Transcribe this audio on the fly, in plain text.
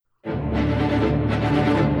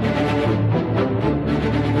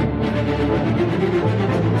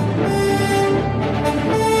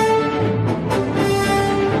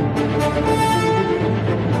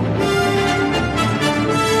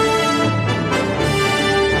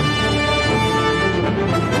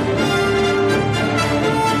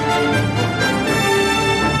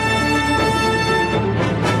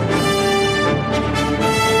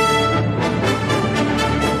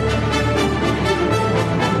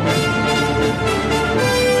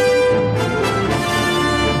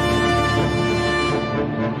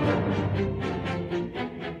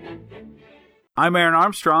I'm Aaron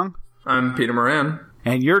Armstrong. I'm Peter Moran.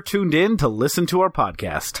 And you're tuned in to listen to our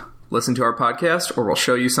podcast. Listen to our podcast, or we'll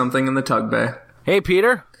show you something in the tug bay. Hey,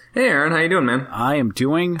 Peter. Hey, Aaron. How you doing, man? I am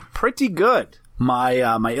doing pretty good. My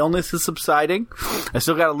illness is subsiding. I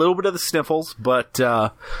still got a little bit of the sniffles, but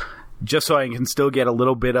just so I can still get a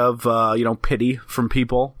little bit of pity from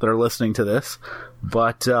people that are listening to this.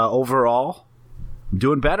 But overall, I'm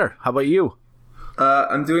doing better. How about you?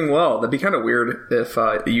 I'm doing well. That'd be kind of weird if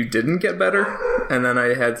you didn't get better, and then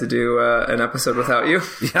I had to do an episode without you.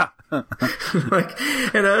 Yeah.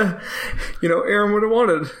 Aaron would have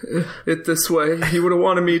wanted it this way. He would have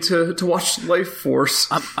wanted me to watch Life Force.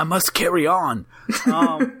 I must carry on.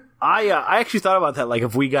 I actually thought about that, like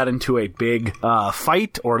if we got into a big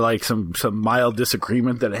fight or like some mild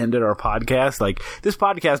disagreement that ended our podcast, like this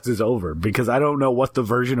podcast is over because I don't know what the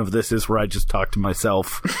version of this is where I just talk to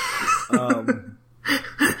myself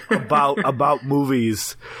about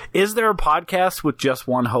movies. Is there a podcast with just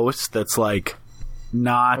one host that's like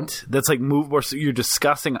where you're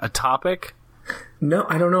discussing a topic? No,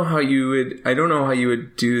 I don't know how you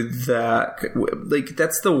would do that. Like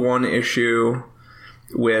that's the one issue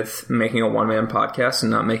with making a one-man podcast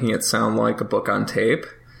and not making it sound like a book on tape.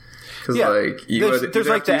 Because there's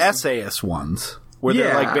like the essayist ones where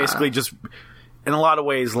they're like basically just in a lot of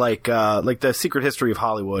ways like the Secret History of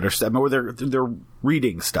Hollywood or stuff, where they're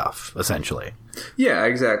reading stuff essentially. Yeah,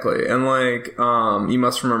 exactly. And like You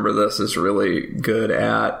Must Remember This is really good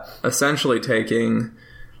at essentially taking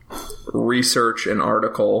research an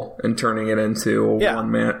article and turning it into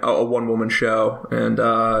a one-woman show. And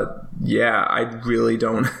I really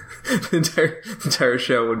don't the entire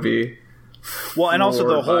show would be and also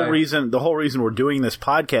the whole reason we're doing this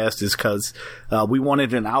podcast is because we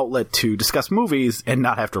wanted an outlet to discuss movies and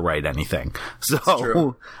not have to write anything.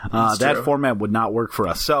 So that format would not work for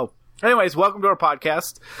us. So anyways, welcome to our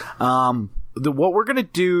podcast. What we're going to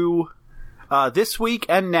do this week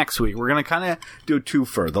and next week, we're going to kind of do a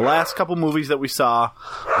twofer. The last couple movies that we saw,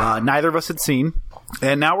 neither of us had seen.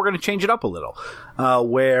 And now we're going to change it up a little,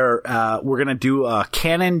 where we're going to do a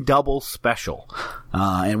Canon double special.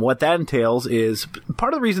 And what that entails is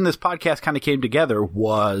part of the reason this podcast kind of came together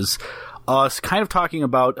was us kind of talking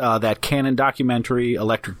about that Canon documentary,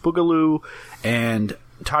 Electric Boogaloo, and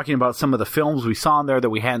talking about some of the films we saw in there that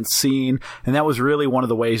we hadn't seen. And that was really one of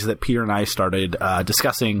the ways that Peter and I started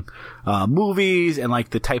discussing movies and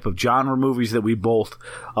like the type of genre movies that we both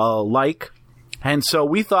like. And so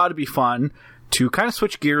we thought it'd be fun to kind of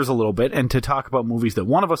switch gears a little bit and to talk about movies that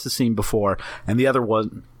one of us has seen before and the other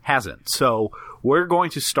one hasn't. So we're going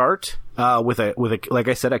to start with a like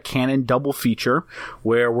I said, a Canon double feature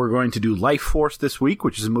where we're going to do Life Force this week,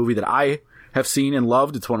 which is a movie that I have seen and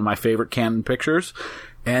loved. It's one of my favorite Canon pictures.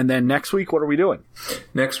 And then next week, what are we doing?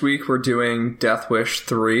 Next week, we're doing Death Wish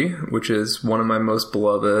 3, which is one of my most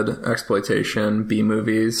beloved exploitation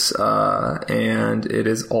B-movies. And it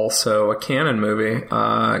is also a Canon movie.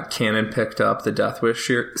 Canon picked up the Death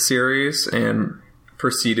Wish series and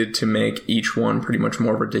proceeded to make each one pretty much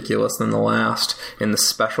more ridiculous than the last in the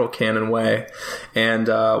special Canon way. And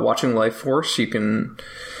watching Life Force, you can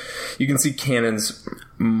see Canon's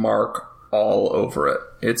mark all over it.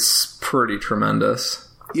 It's pretty tremendous.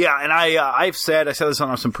 Yeah, and I said this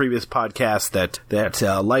on some previous podcasts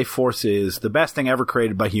that Life Force is the best thing ever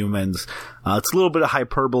created by humans. It's a little bit of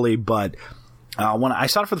hyperbole, but when I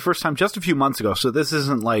saw it for the first time just a few months ago, so this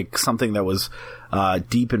isn't like something that was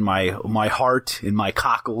deep in my heart, in my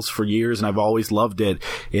cockles for years, and I've always loved it.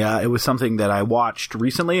 Yeah, it was something that I watched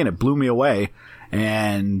recently, and it blew me away.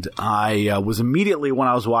 And I was immediately, when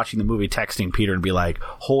I was watching the movie, texting Peter and be like,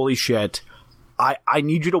 holy shit, I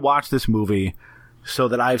need you to watch this movie so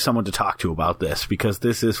that I have someone to talk to about this, because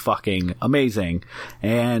this is fucking amazing.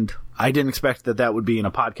 And I didn't expect that would be in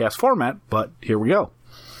a podcast format, but here we go.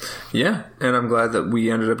 Yeah, and I'm glad that we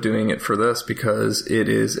ended up doing it for this because it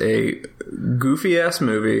is a goofy-ass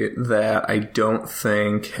movie that I don't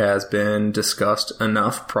think has been discussed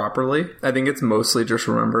enough properly. I think it's mostly just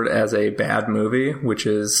remembered as a bad movie, which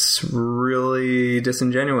is really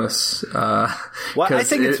disingenuous. I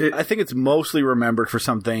think it's mostly remembered for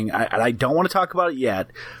something, I don't want to talk about it yet,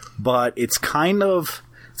 but it's kind of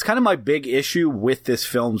my big issue with this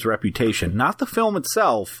film's reputation. Not the film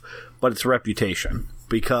itself, but its reputation.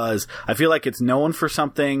 Because I feel like it's known for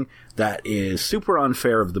something that is super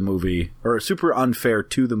unfair of the movie, or super unfair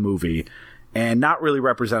to the movie, and not really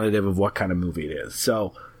representative of what kind of movie it is.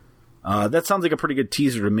 So that sounds like a pretty good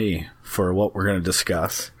teaser to me for what we're going to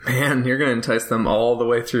discuss. Man, you're going to entice them all the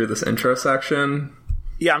way through this intro section?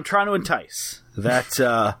 Yeah, I'm trying to entice. That's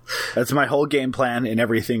my whole game plan in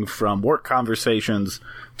everything from work conversations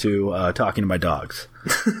to talking to my dogs.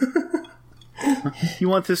 You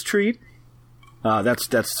want this treat?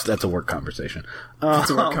 That's a work conversation. It's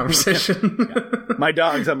a work conversation. Yeah. My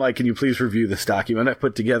dogs, I'm like, can you please review this document I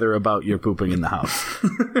put together about your pooping in the house?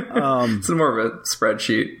 It's more of a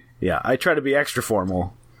spreadsheet. Yeah, I try to be extra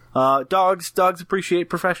formal. Dogs appreciate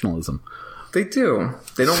professionalism. They do.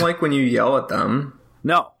 They don't like when you yell at them.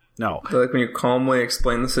 No. They like when you calmly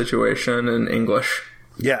explain the situation in English.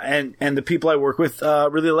 Yeah, and the people I work with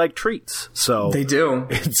really like treats. So they do.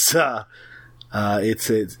 It's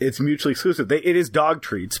mutually exclusive. It is dog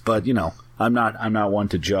treats, but I'm not one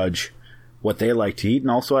to judge what they like to eat,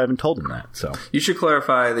 and also I haven't told them that. So you should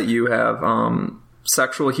clarify that you have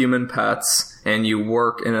sexual human pets, and you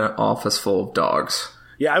work in an office full of dogs.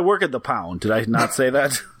 Yeah, I work at the Pound. Did I not say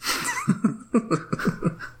that?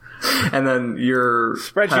 And then your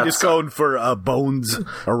spreadsheet is going for bones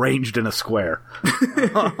arranged in a square.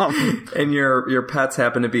 And your pets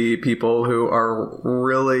happen to be people who are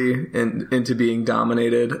really into being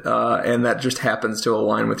dominated, and that just happens to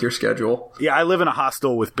align with your schedule. Yeah, I live in a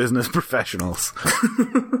hostel with business professionals.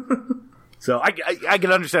 So I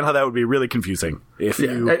can understand how that would be really confusing if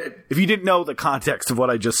you didn't know the context of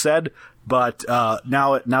what I just said. But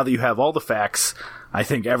now that you have all the facts, I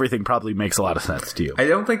think everything probably makes a lot of sense to you. I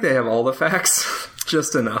don't think they have all the facts,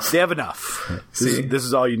 just enough. They have enough. This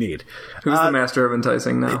is all you need. Who's the master of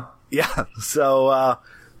enticing now? Yeah, so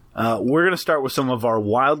we're going to start with some of our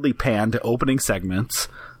wildly panned opening segments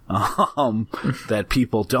that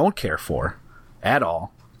people don't care for at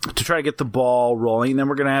all, to try to get the ball rolling. And then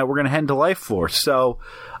we're gonna head into Life Force. So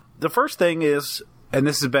the first thing is, and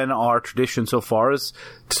this has been our tradition so far, is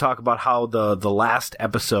to talk about how the last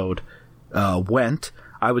episode went.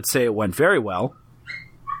 I would say it went very well,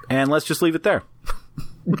 and let's just leave it there.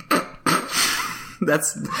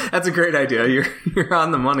 That's a great idea. You're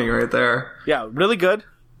on the money right there. Yeah, really good.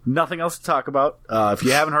 Nothing else to talk about. If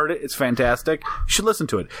you haven't heard it, it's fantastic. You should listen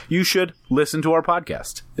to it. You should listen to our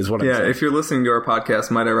podcast, is what I'm saying. Yeah, if you're listening to our podcast,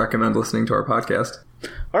 might I recommend listening to our podcast?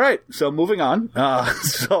 All right, so moving on.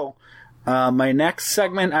 My next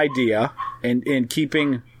segment idea, in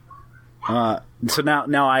keeping... so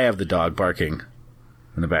now I have the dog barking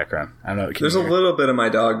in the background. I don't know. There's a little bit of my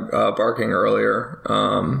dog barking earlier.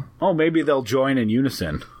 Maybe they'll join in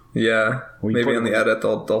unison. Yeah, maybe in the edit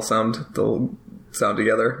they'll sound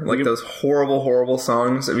together, like those horrible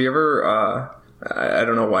songs. Have you ever? I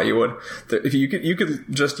don't know why you would. If you could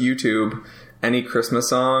just YouTube any Christmas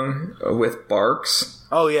song with barks.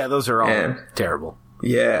 Oh yeah, those are all terrible.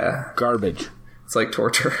 Yeah, garbage. It's like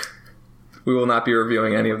torture. We will not be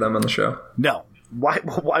reviewing any of them on the show. No.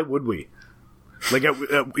 Why would we? Like,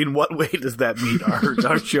 in what way does that meet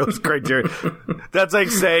our show's criteria? That's like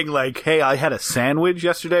saying, like, hey, I had a sandwich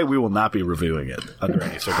yesterday. We will not be reviewing it under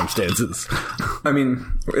any circumstances. I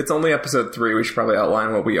mean, it's only episode 3. We should probably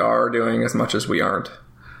outline what we are doing as much as we aren't.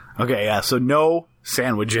 Okay, yeah. So no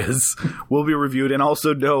sandwiches will be reviewed, and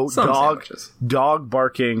also no dog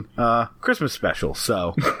barking Christmas special.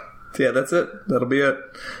 So yeah, that's it. That'll be it.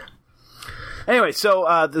 Anyway,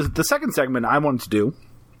 so the second segment I wanted to do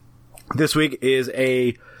this week is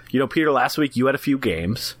Peter, last week you had a few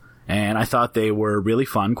games, and I thought they were really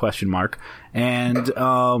fun, ? And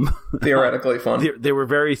theoretically fun. They were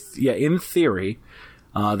very, in theory,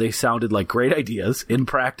 they sounded like great ideas. In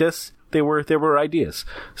practice, they were ideas.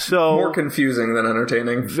 So more confusing than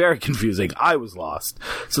entertaining. Very confusing. I was lost.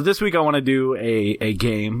 So this week I want to do a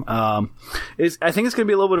game. I think it's going to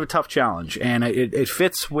be a little bit of a tough challenge, and it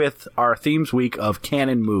fits with our themes week of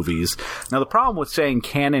canon movies. Now the problem with saying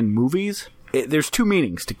canon movies, there's two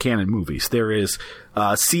meanings to canon movies. There is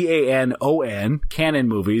CANON, canon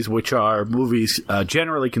movies, which are movies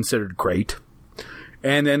generally considered great,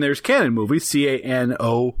 and then there's canon movies, CANNON,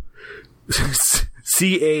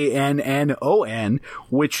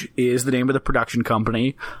 which is the name of the production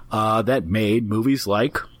company that made movies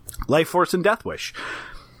like Life Force and Death Wish.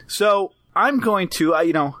 So I'm going to,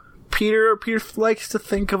 Peter likes to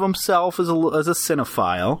think of himself as a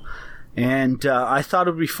cinephile, and I thought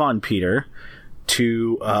it would be fun, Peter,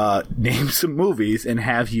 to name some movies and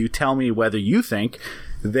have you tell me whether you think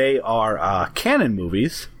they are canon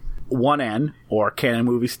movies, 1N, or canon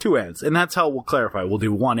movies, 2Ns. And that's how we'll clarify. We'll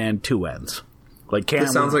do 1N, 2Ns.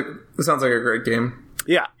 This sounds like a great game.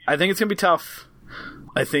 Yeah, I think it's gonna be tough.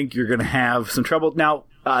 I think you're gonna have some trouble. Now,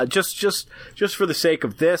 just for the sake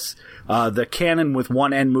of this, the canon with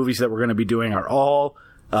 1N movies that we're going to be doing are all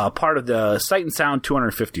part of the Sight and Sound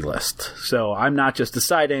 250 list. So I'm not just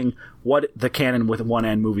deciding what the canon with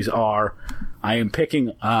 1N movies are. I am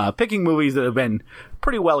picking movies that have been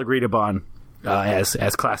pretty well agreed upon as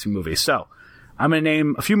classic movies. So I'm going to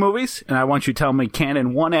name a few movies, and I want you to tell me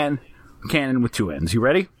canon 1N. Canon with 2Ns. You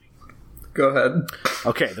ready? Go ahead.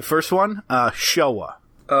 Okay, the first one, Showa.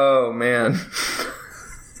 Oh, man.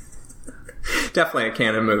 Definitely a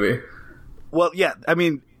canon movie. Well, yeah, I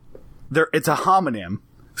mean, it's a homonym,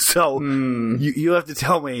 so you have to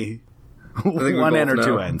tell me one N or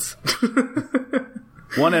two N's.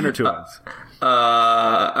 One N or two N's.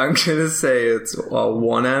 I'm gonna say it's a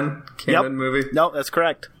one N canon movie. No, that's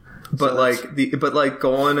correct. But so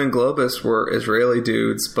Golan and Globus were Israeli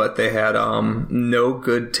dudes, but they had no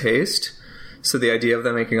good taste. So the idea of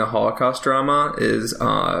them making a Holocaust drama is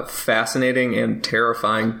fascinating and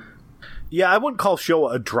terrifying. Yeah, I wouldn't call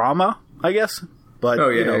Showa a drama, I guess. But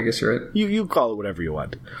I guess you're right. You call it whatever you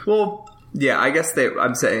want. Well, yeah, I guess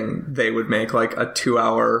I'm saying they would make like a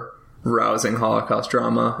 2-hour rousing Holocaust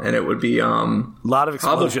drama, and it would be a lot of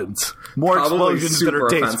explosions, more explosions that are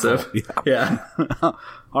offensive. Tasteful. Yeah.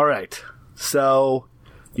 All right, so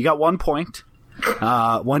you got 1 point.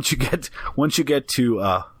 Once you get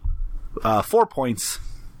to 4 points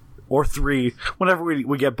or 3, whenever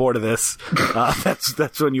we get bored of this,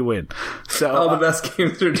 that's when you win. So all the best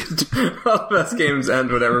games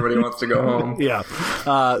end when everybody wants to go home. Yeah.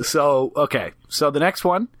 So the next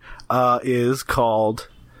one is called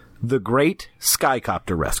The Great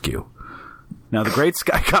Skycopter Rescue. Now, The Great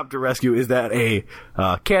Skycopter Rescue, is that a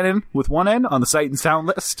canon with one N on the Sight and Sound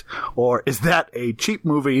list, or is that a cheap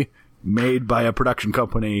movie made by a production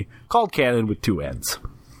company called Canon with 2 N's?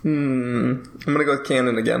 I'm going to go with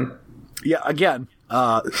canon again. Yeah, again,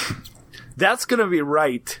 that's going to be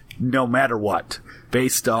right no matter what,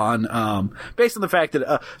 based on the fact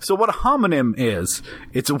that so what a homonym is,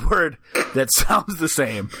 it's a word that sounds the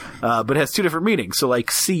same but has 2 different meanings. So like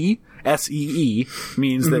S-E-E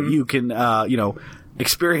means that you can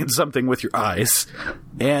experience something with your eyes,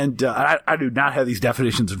 and I do not have these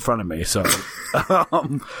definitions in front of me, so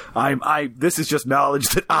this is just knowledge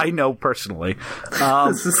that I know personally.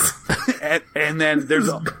 And then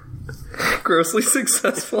there's grossly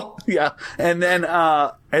successful. Yeah, and then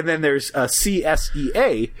there's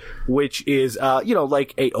CSEA, which is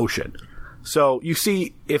like a ocean. So you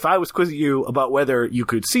see, if I was quizzing you about whether you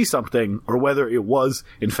could see something or whether it was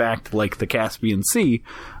in fact like the Caspian Sea,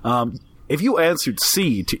 if you answered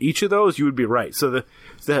C to each of those, you would be right. So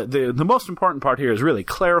the most important part here is really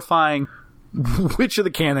clarifying which of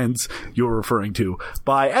the canons you're referring to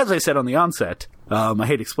by, as I said on the onset, I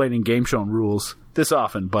hate explaining Game Show rules this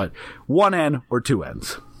often, but 1 N or 2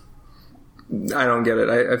 N's. I don't get it.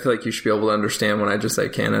 I feel like you should be able to understand when I just say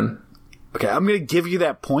canon. Okay, I'm going to give you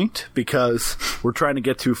that point because we're trying to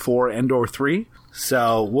get to 4 and or 3.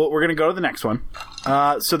 So we're going to go to the next one.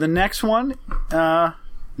 So the next one, now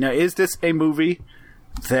is this a movie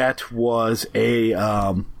that was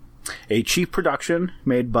a cheap production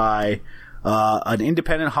made by an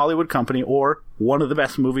independent Hollywood company, or one of the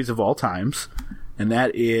best movies of all times, and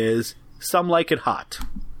that is Some Like It Hot?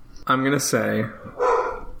 I'm going to say...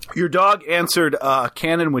 Your dog answered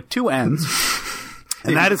canon with 2 N's,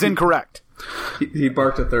 and that is incorrect. He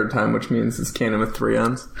barked a third time, which means it's canon with 3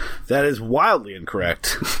 N's. That is wildly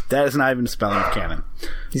incorrect. That is not even spelling of canon.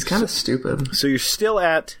 He's kind of stupid. So you're still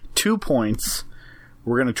at 2 points.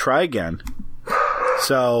 We're going to try again.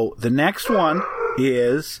 So the next one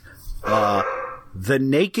is The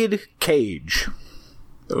Naked Cage.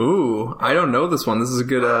 Ooh, I don't know this one. This is a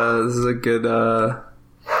good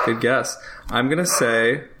guess. I'm gonna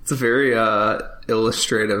say it's a very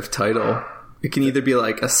illustrative title. It can either be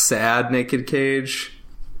like a sad naked cage.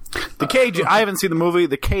 The cage. I haven't seen the movie.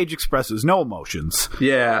 The cage expresses no emotions.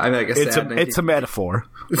 Yeah, I mean, like it's a metaphor.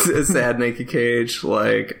 It's a sad naked cage,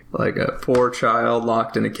 like a poor child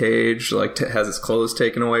locked in a cage, like has his clothes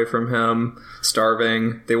taken away from him,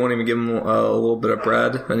 starving. They won't even give him a little bit of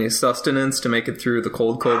bread, any sustenance to make it through the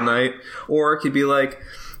cold night. Or it could be like,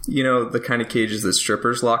 the kind of cages that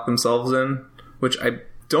strippers lock themselves in, which I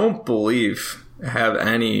don't believe have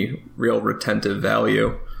any real retentive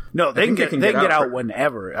value. No, they can get out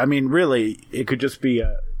whenever. I mean, really, it could just be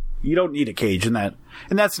you don't need a cage in that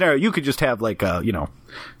scenario. You could just have like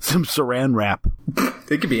some saran wrap.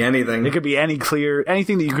 It could be anything. It could be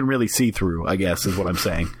anything that you can really see through, I guess is what I'm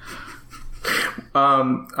saying.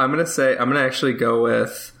 I'm gonna go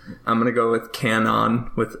with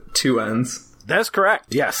canon with 2 N's. That's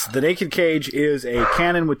correct. Yes, The Naked Cage is a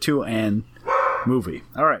canon with 2 N movie.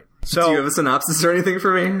 All right. So, do you have a synopsis or anything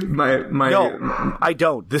for me? No, I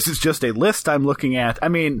don't. This is just a list I'm looking at. I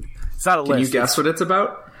mean, it's not a list. Can you guess what it's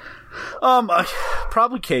about?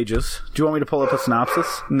 Probably cages. Do you want me to pull up a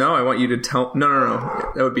synopsis? No, I want you to tell.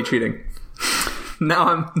 No. That would be cheating.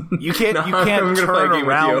 Now You can't turn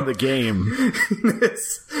around the game.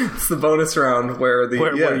 It's the bonus round where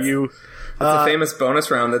you. It's a famous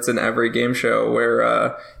bonus round that's in every game show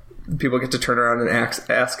where people get to turn around and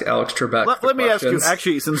ask Alex Trebek. Let me ask you,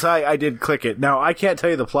 actually, since I did click it. Now, I can't tell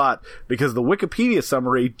you the plot because the Wikipedia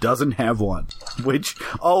summary doesn't have one, which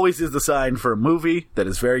always is the sign for a movie that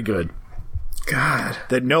is very good. God.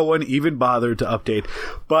 That no one even bothered to update.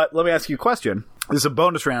 But let me ask you a question. This is a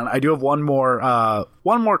bonus round. I do have one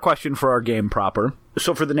more question for our game proper.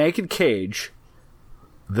 So for The Naked Cage,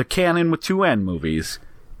 the canon with 2 N movies,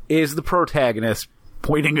 is the protagonist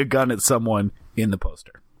pointing a gun at someone in the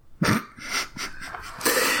poster?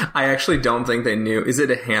 I actually don't think they knew. Is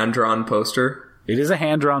it a hand-drawn poster? It is a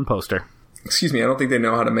hand-drawn poster. Excuse me, I don't think they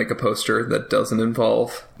know how to make a poster that doesn't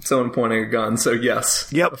involve someone pointing a gun, so yes.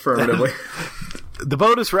 Yep. Affirmatively. The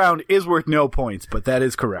bonus round is worth no points, but that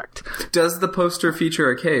is correct. Does the poster feature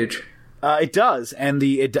a cage? It does, and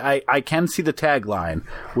I can see the tagline,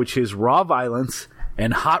 which is raw violence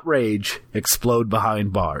and hot rage explode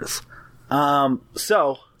behind bars.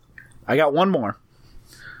 So, I got one more,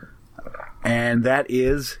 and that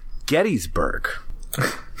is Gettysburg.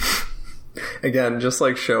 Again, just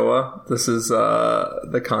like Showa, this is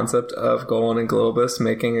the concept of Golan and Globus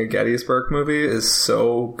making a Gettysburg movie is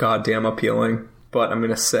so goddamn appealing. But I'm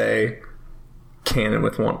going to say canon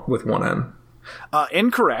with one N.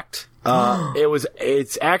 Incorrect.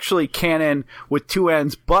 It's actually canon with 2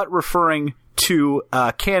 N's, but referring to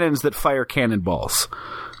cannons that fire cannonballs.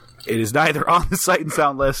 It is neither on the Sight and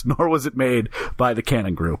Sound list, nor was it made by the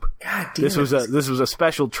Canon Group. God damn this was a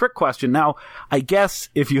special trick question. Now, I guess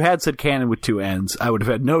if you had said canon with 2 N's, I would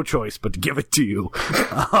have had no choice but to give it to you,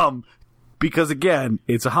 because again,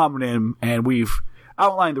 it's a homonym, and we've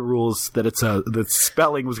outlined the rules that the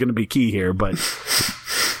spelling was going to be key here. But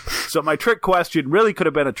so my trick question really could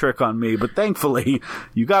have been a trick on me, but thankfully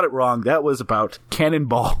you got it wrong. That was about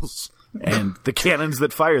cannonballs and the cannons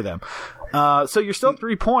that fire them. So you're still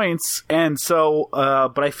 3 points, and so,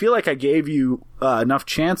 but I feel like I gave you enough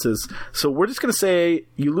chances, so we're just going to say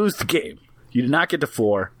you lose the game. You did not get to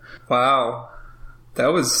 4. Wow. That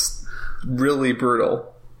was really brutal.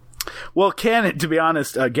 Well, to be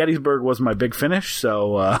honest, Gettysburg was my big finish,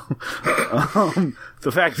 so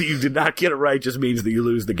the fact that you did not get it right just means that you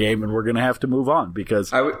lose the game, and we're going to have to move on,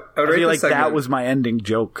 because I feel like that was my ending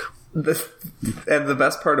joke. And the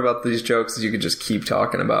best part about these jokes is you could just keep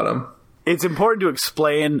talking about them. It's important to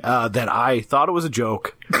explain that I thought it was a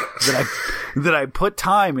joke, that I put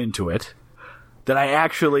time into it, that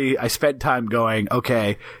I spent time going,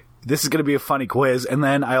 okay, this is going to be a funny quiz, and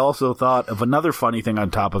then I also thought of another funny thing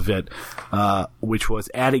on top of it, which was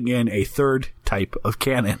adding in a third type of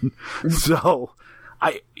canon. So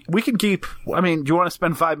we can keep. I mean, do you want to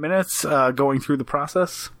spend 5 minutes going through the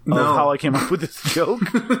process of how I came up with this joke?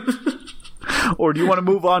 Or do you want to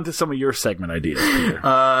move on to some of your segment ideas, Peter?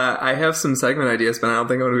 I have some segment ideas, but I don't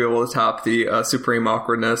think I'm going to be able to top the supreme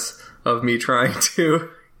awkwardness of me trying to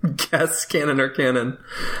guess canon or canon.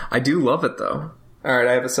 I do love it, though. All right,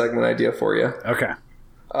 I have a segment idea for you. Okay.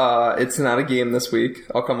 It's not a game this week.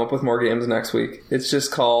 I'll come up with more games next week. It's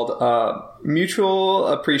just called Mutual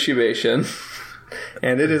Appreciation.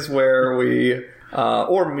 And it is where we...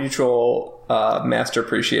 or Mutual Master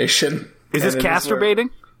Appreciation. Is this casturbating?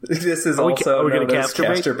 This is also known as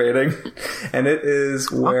casturbating. And it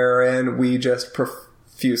is wherein we just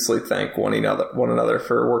profusely thank one another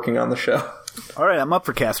for working on the show. All right, I'm up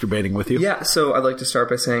for casturbating with you. Yeah, so I'd like to start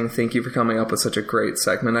by saying thank you for coming up with such a great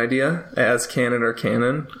segment idea as canon or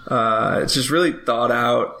canon. It's just really thought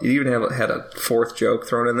out. You even had a 4th joke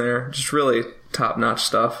thrown in there. Just really top-notch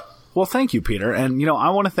stuff. Well, thank you, Peter. And, I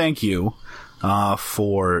want to thank you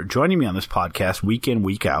for joining me on this podcast week in,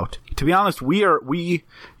 week out. To be honest,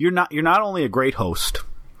 you're not only a great host,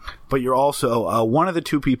 but you're also one of the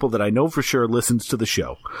 2 people that I know for sure listens to the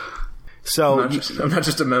show. So I'm not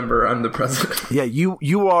just a member, I'm the president. Yeah,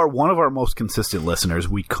 you are one of our most consistent listeners.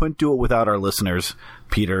 We couldn't do it without our listeners,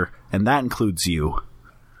 Peter, and that includes you.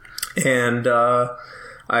 And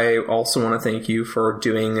I also want to thank you for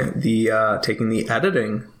doing taking the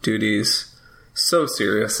editing duties so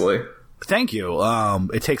seriously. Thank you.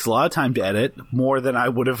 It takes a lot of time to edit, more than I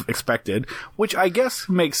would have expected, which I guess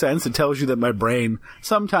makes sense. It tells you that my brain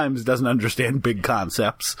sometimes doesn't understand big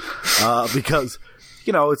concepts, because...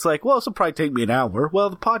 it's like, well, this will probably take me an hour. Well,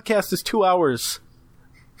 the podcast is 2 hours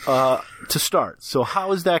to start. So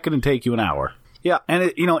how is that going to take you an hour? Yeah,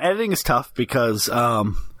 and editing is tough because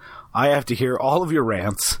I have to hear all of your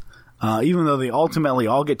rants, even though they ultimately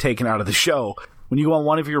all get taken out of the show. When you go on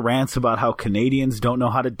one of your rants about how Canadians don't know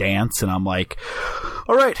how to dance, and I'm like,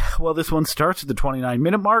 all right, well, this one starts at the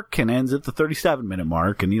 29-minute mark and ends at the 37-minute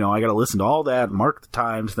mark, and, I got to listen to all that, mark the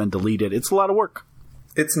times, then delete it. It's a lot of work.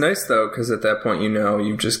 It's nice, though, because at that point,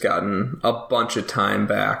 you've just gotten a bunch of time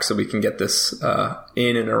back, so we can get this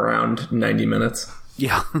in and around 90 minutes.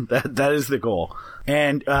 Yeah, that is the goal.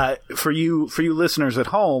 And for you listeners at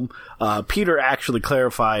home, Peter actually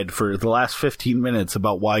clarified for the last 15 minutes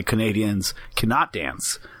about why Canadians cannot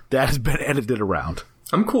dance. That has been edited around.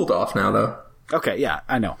 I'm cooled off now, though. Okay, yeah,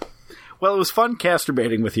 I know. Well, it was fun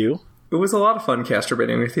casturbating with you. It was a lot of fun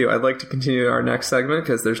casturbating with you. I'd like to continue our next segment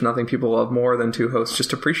because there's nothing people love more than two hosts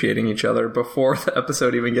just appreciating each other before the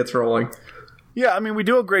episode even gets rolling. Yeah, I mean, we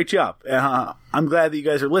do a great job. I'm glad that you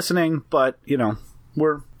guys are listening, but,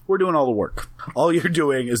 we're doing all the work. All you're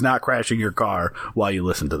doing is not crashing your car while you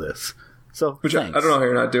listen to this. So, Which I don't know how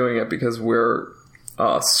you're not doing it because we're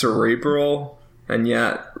cerebral and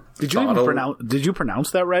yet... Did you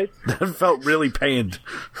pronounce that right? That felt really pained.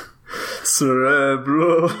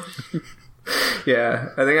 Cerebral. Yeah,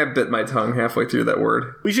 I think I bit my tongue halfway through that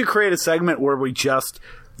word. We should create a segment where we just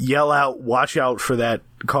yell out, "Watch out for that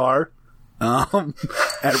car,"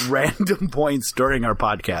 at random points during our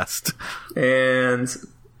podcast. And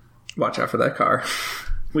watch out for that car.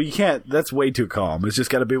 Well, you can't. That's way too calm. It's just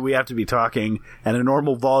got to be. We have to be talking at a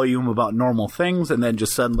normal volume about normal things, and then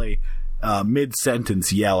just suddenly,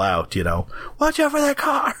 mid-sentence, yell out, "Watch out for that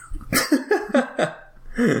car."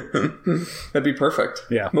 That'd be perfect.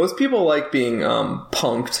 Yeah. Most people like being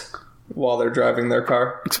punked while they're driving their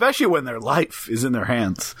car. Especially when their life is in their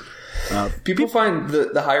hands. People find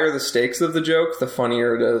the higher the stakes of the joke, the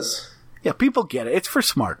funnier it is. Yeah, people get it. It's for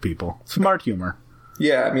smart people. Smart humor.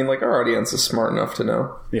 Yeah, I mean, our audience is smart enough to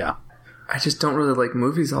know. Yeah. I just don't really like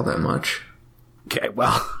movies all that much. Okay,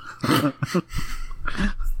 well...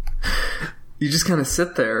 You just kind of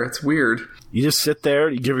sit there. It's weird. You just sit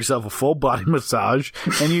there, you give yourself a full body massage,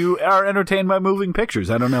 and you are entertained by moving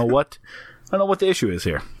pictures. I don't know what the issue is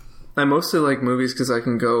here. I mostly like movies because I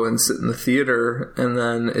can go and sit in the theater, and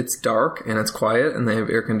then it's dark, and it's quiet, and they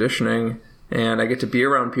have air conditioning, and I get to be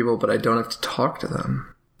around people, but I don't have to talk to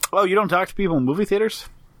them. Oh, you don't talk to people in movie theaters?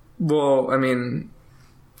 Well, I mean...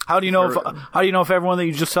 How do you know if everyone that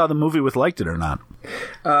you just saw the movie with liked it or not?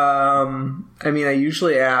 I mean, I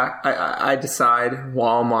usually I decide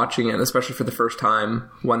while I'm watching it, especially for the first time,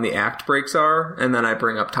 when the act breaks are, and then I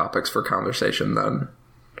bring up topics for conversation then.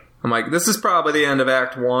 I'm like, this is probably the end of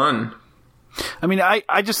Act 1. I mean,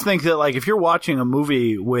 I just think that, if you're watching a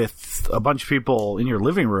movie with a bunch of people in your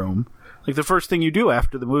living room, the first thing you do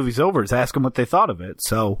after the movie's over is ask them what they thought of it.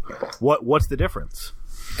 So what's the difference?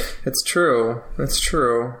 It's true. It's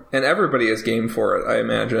true. And everybody is game for it, I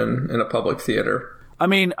imagine, in a public theater. I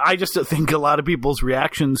mean, I just think a lot of people's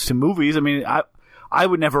reactions to movies, I mean, I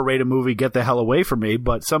would never rate a movie Get the Hell Away From Me,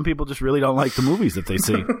 but some people just really don't like the movies that they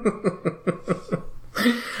see.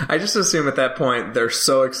 I just assume at that point they're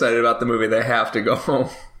so excited about the movie they have to go home.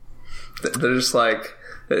 They're just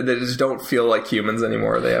they just don't feel like humans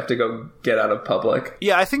anymore. They have to go get out of public.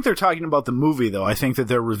 Yeah, I think they're talking about the movie, though. I think that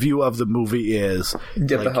their review of the movie is...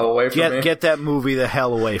 Get the hell away from me. Get that movie the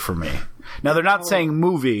hell away from me. Now, they're not saying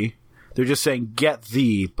movie. They're just saying get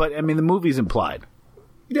the... But, I mean, the movie's implied.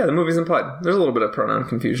 Yeah, the movie's implied. There's a little bit of pronoun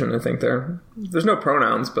confusion, I think, there. There's no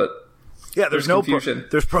pronouns, but... Yeah, there's no confusion.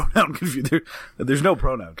 There's pronoun confusion. There's no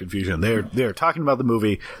pronoun confusion. They're talking about the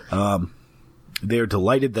movie. They're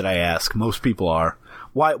delighted that I ask. Most people are.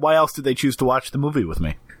 Why else did they choose to watch the movie with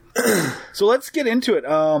me? So let's get into it.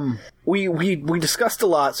 We discussed a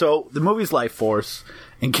lot. So the movie's Life Force.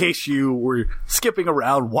 In case you were skipping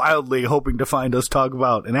around wildly hoping to find us talk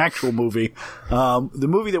about an actual movie, the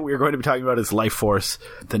movie that we are going to be talking about is Life Force,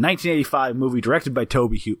 the 1985 movie directed by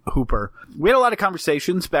Tobe Hooper. We had a lot of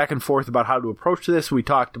conversations back and forth about how to approach this. We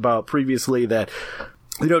talked about previously that,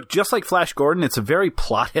 just like Flash Gordon, it's a very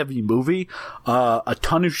plot-heavy movie. A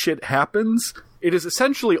ton of shit happens. It is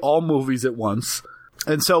essentially all movies at once.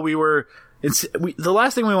 And so the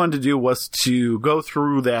last thing we wanted to do was to go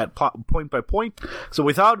through that point by point. So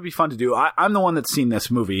we thought it would be fun to do. I'm the one that's seen this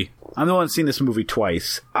movie. I'm the one that's seen this movie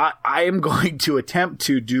twice. I am going to attempt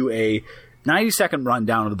to do a 90-second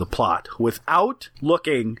rundown of the plot without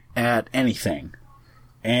looking at anything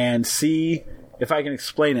and see if I can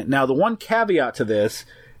explain it. Now, the one caveat to this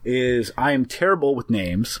is I am terrible with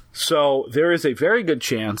names, so there's a very good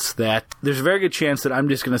chance that I'm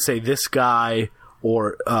just going to say this guy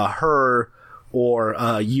or her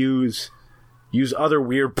or use other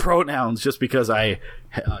weird pronouns just because I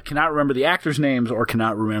cannot remember the actors' names or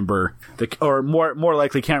cannot remember more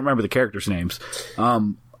likely can't remember the characters' names.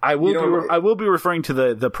 I will be referring to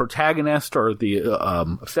the protagonist or the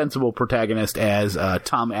ostensible protagonist as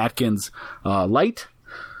Tom Atkins Light.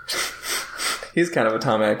 He's kind of a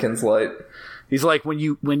Tom Atkins light. He's like, when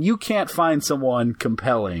you can't find someone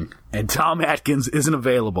compelling and Tom Atkins isn't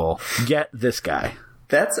available, get this guy.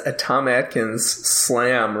 That's a Tom Atkins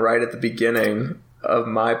slam right at the beginning of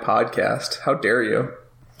my podcast. How dare you?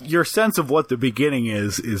 Your sense of what the beginning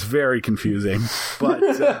is very confusing. But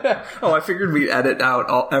I figured we'd edit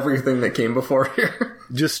out everything that came before here.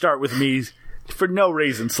 Just start with me for no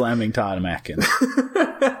reason slamming Tom Atkins.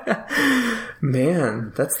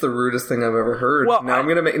 Man, that's the rudest thing I've ever heard. Well, now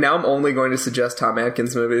I'm only going to suggest Tom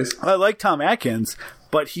Atkins movies. I like Tom Atkins,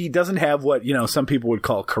 but he doesn't have what, some people would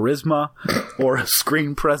call charisma or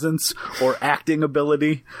screen presence or acting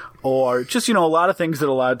ability or just, a lot of things that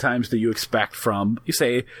a lot of times that you expect from, you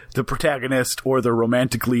say, the protagonist or the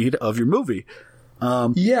romantic lead of your movie.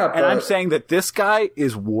 And I'm saying that this guy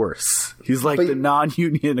is worse. He's like the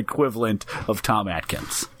non-union equivalent of Tom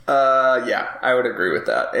Atkins. Yeah, I would agree with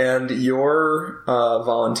that. And you're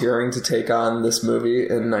volunteering to take on this movie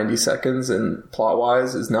in 90 seconds and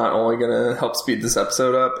plot-wise is not only going to help speed this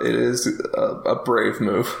episode up, it is a brave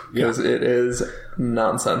move because it is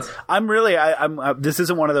nonsense. This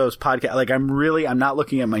isn't one of those podcasts. Like, I'm not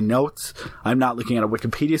looking at my notes. I'm not looking at a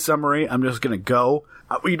Wikipedia summary. I'm just going to go.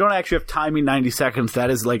 You don't actually have time in 90 seconds. That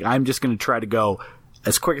is like, I'm just going to try to go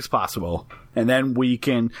as quick as possible. And then we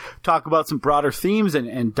can talk about some broader themes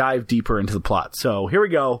and dive deeper into the plot. So here we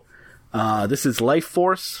go. This is Life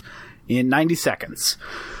Force in 90 seconds.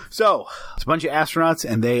 So it's a bunch of astronauts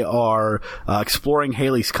and they are exploring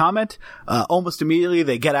Halley's Comet. Almost immediately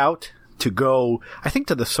they get out to go, I think,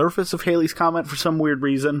 to the surface of Halley's Comet for some weird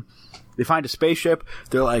reason. They find a spaceship.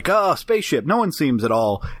 They're like, oh, spaceship. No one seems at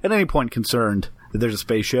all at any point concerned that there's a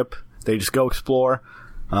spaceship. They just go explore.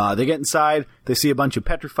 They get inside. They see a bunch of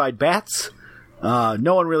petrified bats.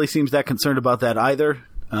 No one really seems that concerned about that either.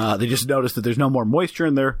 They just notice that there's no more moisture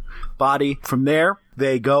in their body. From there,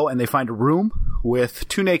 they go and they find a room with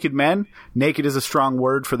two naked men. Naked is a strong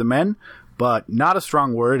word for the men, but not a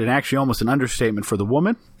strong word and actually almost an understatement for the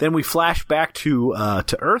woman. Then we flash back to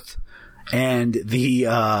Earth. And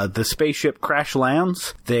the spaceship crash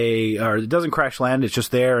lands. It doesn't crash land. It's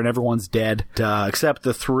just there, and everyone's dead, except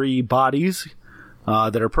the three bodies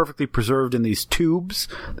that are perfectly preserved in these tubes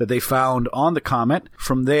that they found on the comet.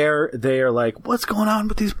 From there, they are like, "What's going on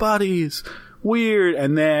with these bodies? Weird."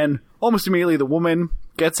 And then, almost immediately, the woman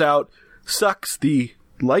gets out, sucks the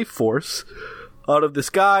life force out of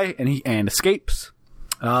this guy, and escapes.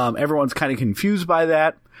 Everyone's kind of confused by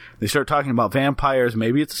that. They start talking about vampires.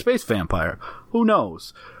 Maybe it's a space vampire. Who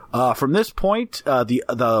knows? From this point,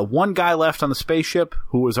 the one guy left on the spaceship,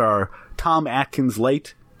 who was our Tom Atkins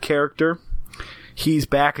late character, he's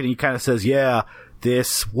back and he kind of says, yeah,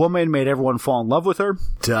 this woman made everyone fall in love with her.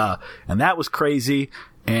 And that was crazy.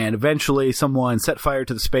 And eventually someone set fire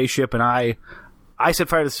to the spaceship, and I set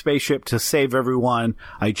fire to the spaceship to save everyone.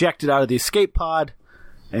 I ejected out of the escape pod,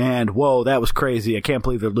 and whoa, that was crazy. I can't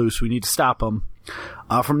believe they're loose. We need to stop them.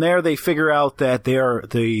 From there, they figure out that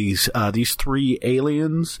these three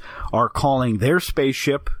aliens are calling their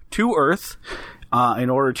spaceship to Earth in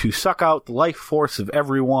order to suck out the life force of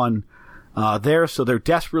everyone there. So they're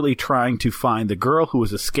desperately trying to find the girl who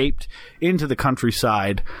has escaped into the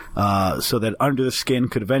countryside so that Under the Skin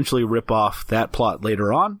could eventually rip off that plot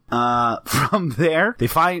later on. From there,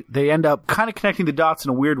 they end up kind of connecting the dots in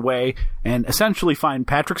a weird way and essentially find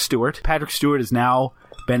Patrick Stewart. Patrick Stewart has now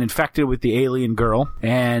been infected with the alien girl,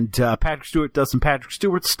 and Patrick Stewart does some Patrick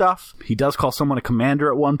Stewart stuff. He does call someone a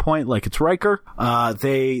commander at one point, like it's Riker.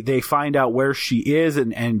 They find out where she is,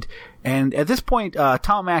 and at this point,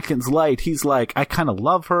 Tom Atkins light, he's like, I kind of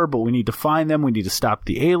love her, but we need to find them. We need to stop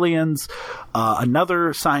the aliens.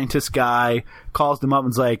 Another scientist guy calls them up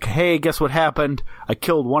and's like, hey, guess what happened? I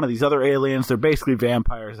killed one of these other aliens. They're basically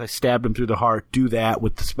vampires. I stabbed them through the heart. Do that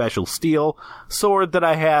with the special steel sword that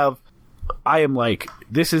I have. I am like,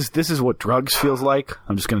 this is what drugs feels like.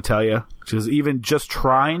 I'm just going to tell you. Because even just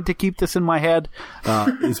trying to keep this in my head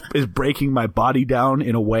is breaking my body down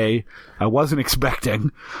in a way I wasn't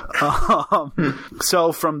expecting.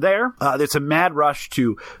 So from there, there's a mad rush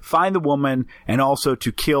to find the woman and also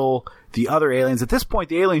to kill the other aliens. At this point,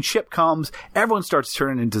 the alien ship comes. Everyone starts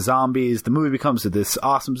turning into zombies. The movie becomes this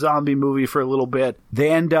awesome zombie movie for a little bit. They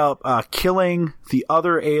end up killing the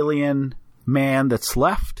other alien man that's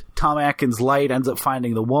left. Tom Atkins light ends up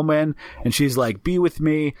finding the woman, and she's like, be with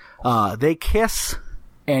me. They kiss,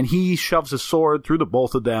 and he shoves a sword through the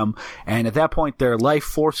both of them, and at that point their life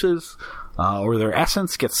forces or their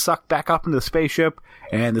essence gets sucked back up into the spaceship,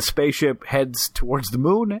 and the spaceship heads towards the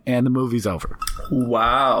moon, and the movie's over.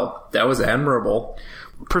 Wow, that was admirable.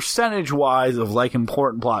 Percentage wise of like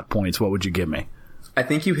important plot points, what would you give me? I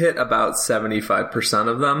think you hit about 75%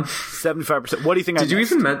 of them. 75%. What do you think? Did you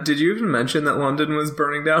even mention that London was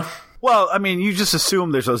burning down? Well, I mean, you just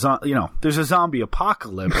assume there's a zombie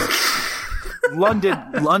apocalypse.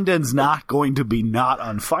 London's not going to be not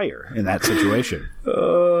on fire in that situation.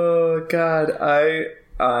 Oh God,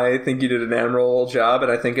 I think you did an admirable job,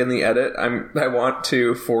 and I think in the edit, I want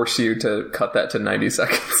to force you to cut that to 90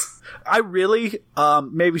 seconds. I really,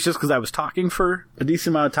 maybe it's just because I was talking for a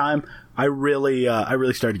decent amount of time. I really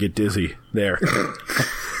started to get dizzy there.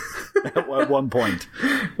 At one point,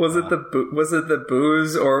 was it the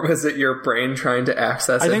booze, or was it your brain trying to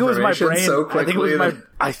access? I think it was my brain so quickly.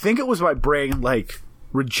 I think it was my brain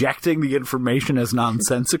rejecting the information as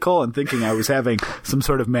nonsensical and thinking I was having some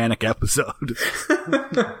sort of manic episode.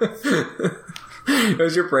 It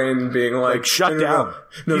was your brain being like shut down.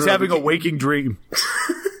 No, he's having a waking dream.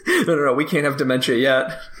 No, we can't have dementia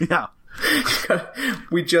yet. Yeah.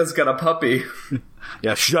 We just got a puppy.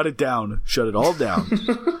 Yeah, shut it down. Shut it all down.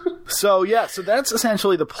 So that's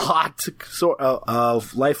essentially the plot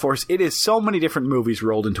of Life Force. It is so many different movies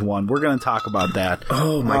rolled into one. We're going to talk about that.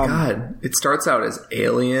 Oh my God. It starts out as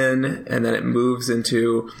Alien, and then it moves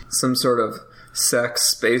into some sort of sex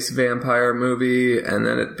space vampire movie, and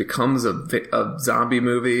then it becomes a zombie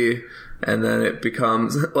movie, and then it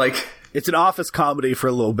becomes like... It's an office comedy for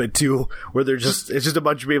a little bit too, where it's just a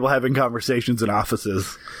bunch of people having conversations in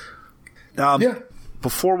offices.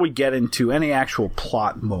 Before we get into any actual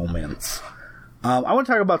plot moments, I want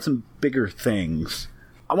to talk about some bigger things.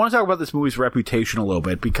 I want to talk about this movie's reputation a little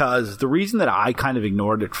bit, because the reason that I kind of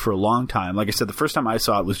ignored it for a long time, like I said, the first time I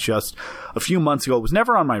saw it was just a few months ago. It was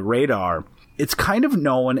never on my radar. It's kind of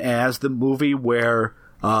known as the movie where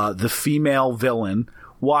the female villain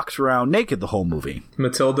walks around naked the whole movie.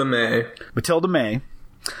 Matilda May.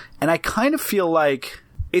 And I kind of feel like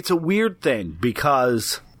it's a weird thing,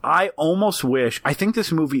 because I think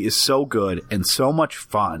this movie is so good and so much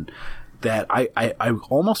fun that I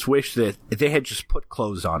almost wish that they had just put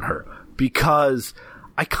clothes on her, because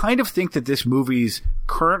I kind of think that this movie's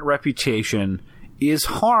current reputation is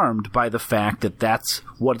harmed by the fact that that's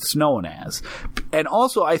what it's known as. And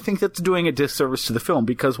also, I think that's doing a disservice to the film,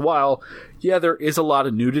 because while, yeah, there is a lot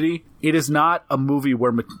of nudity, it is not a movie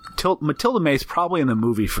where Matilda May is probably in the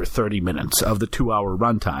movie for 30 minutes of the 2-hour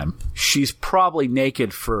runtime. She's probably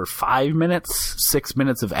naked for 5 minutes, 6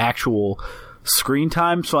 minutes of actual screen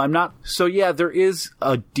time. So yeah, there is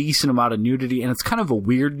a decent amount of nudity, and it's kind of a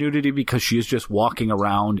weird nudity because she is just walking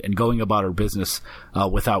around and going about her business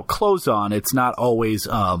without clothes on. It's not always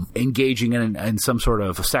engaging in some sort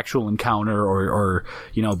of sexual encounter or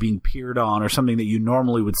being peered on or something that you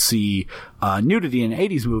normally would see nudity in an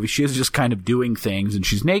 80s movie. She is just kind of doing things, and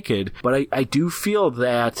she's naked. But I do feel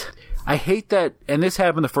that I hate that, and this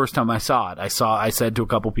happened the first time I saw it. I said to a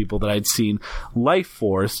couple people that I'd seen Life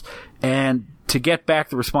Force, and to get back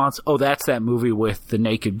the response, oh, that's that movie with the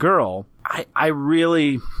naked girl, I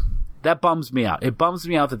really, that bums me out. It bums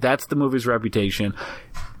me out that that's the movie's reputation.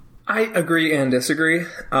 I agree and disagree.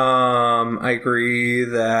 I agree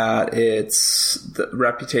that the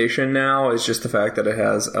reputation now is just the fact that it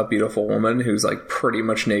has a beautiful woman who's like pretty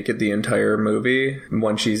much naked the entire movie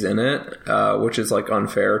when she's in it, which is like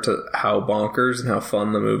unfair to how bonkers and how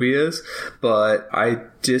fun the movie is. But I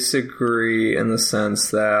disagree in the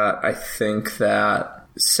sense that I think that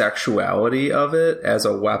sexuality of it as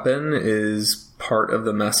a weapon is part of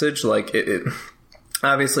the message. Like it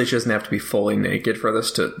obviously, she doesn't have to be fully naked for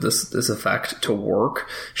this effect to work.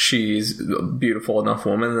 She's a beautiful enough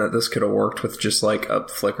woman that this could have worked with just like a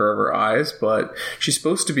flicker of her eyes, but she's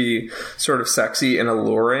supposed to be sort of sexy and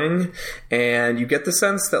alluring, and you get the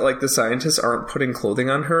sense that like the scientists aren't putting clothing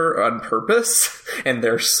on her on purpose, and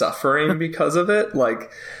they're suffering because of it.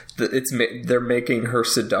 Like they're making her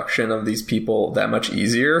seduction of these people that much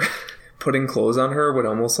easier. Putting clothes on her would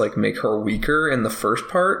almost like make her weaker in the first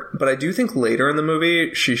part, but I do think later in the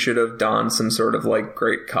movie she should have donned some sort of like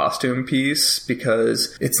great costume piece,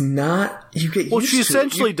 because it's not, you get used to it. Well, she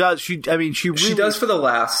essentially does. She does for the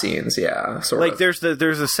last scenes, yeah. Sort of. Like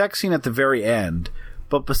there's a sex scene at the very end,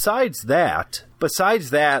 but besides that,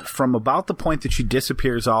 from about the point that she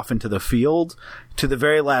disappears off into the field to the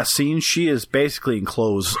very last scene, she is basically in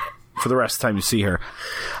clothes for the rest of the time you see her.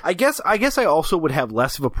 I guess I also would have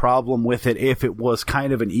less of a problem with it if it was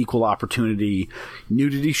kind of an equal opportunity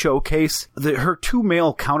nudity showcase. Her two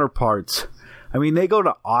male counterparts, I mean, they go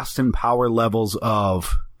to Austin Power levels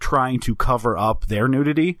of trying to cover up their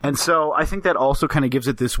nudity. And so I think that also kind of gives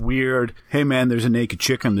it this weird, hey man, there's a naked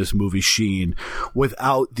chick in this movie sheen,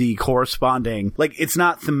 without the corresponding, like, it's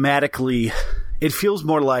not thematically it feels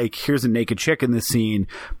more like here's a naked chick in this scene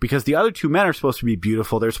because the other two men are supposed to be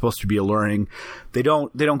beautiful. They're supposed to be alluring. They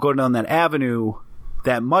don't go down that avenue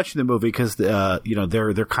that much in the movie because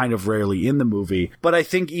they're kind of rarely in the movie. But I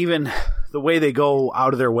think even the way they go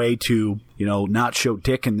out of their way to not show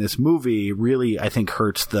dick in this movie really, I think,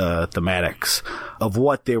 hurts the thematics of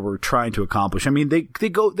what they were trying to accomplish. I mean, they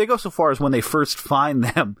go so far as when they first find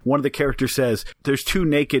them, one of the characters says there's 2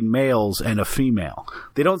 naked males and a female.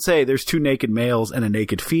 They don't say there's 2 naked males and a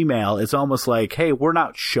naked female. It's almost like, hey, we're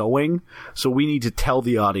not showing, so we need to tell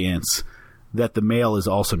the audience that the male is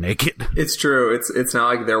also naked. It's true. It's not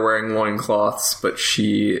like they're wearing loincloths, but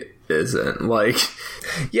she isn't. Like,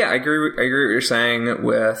 yeah, I agree with what you're saying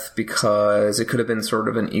because it could have been sort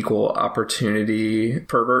of an equal opportunity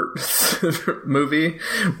pervert movie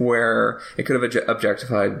where it could have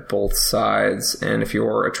objectified both sides. And if you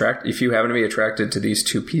happen to be attracted to these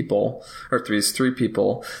 2 people or these 3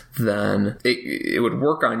 people, then it would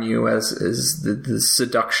work on you as the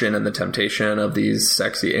seduction and the temptation of these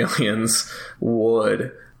sexy aliens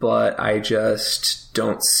would. But I just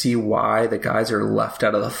don't see why the guys are left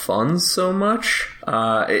out of the fun so much.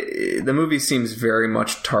 The movie seems very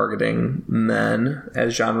much targeting men,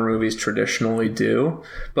 as genre movies traditionally do.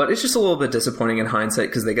 But it's just a little bit disappointing in hindsight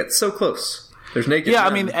because they get so close. There's naked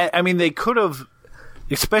men. I mean, they could have,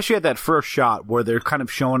 especially at that first shot where they're kind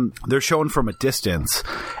of shown from a distance.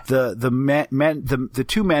 The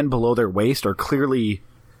 2 men below their waist are clearly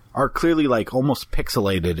like almost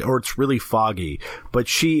pixelated, or it's really foggy, but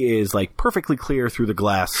she is like perfectly clear through the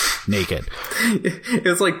glass naked. It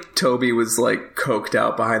was like Toby was like coked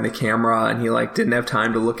out behind the camera and he like didn't have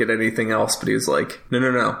time to look at anything else, but he was like,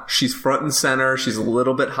 no, she's front and center, she's a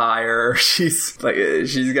little bit higher, she's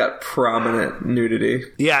got prominent nudity.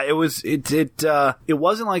 Yeah, it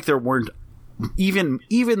wasn't like there weren't even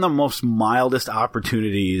the most mildest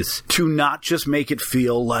opportunities to not just make it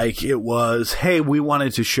feel like it was, hey, we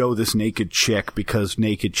wanted to show this naked chick because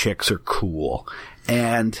naked chicks are cool.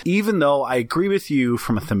 And even though I agree with you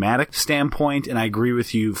from a thematic standpoint, and I agree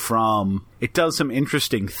with you from it does some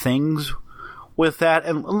interesting things with that.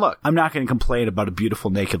 And look, I'm not going to complain about a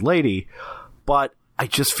beautiful naked lady, but I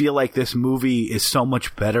just feel like this movie is so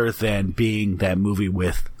much better than being that movie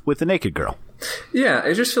with the naked girl. Yeah,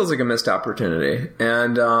 it just feels like a missed opportunity.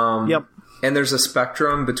 And yep. And there's a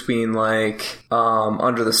spectrum between like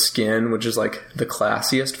Under the Skin, which is like the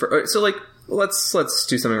classiest so like let's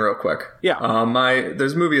do something real quick. Yeah.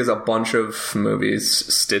 This movie is a bunch of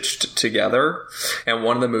movies stitched together, and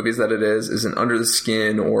one of the movies that it is an Under the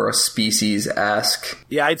Skin or a Species-esque.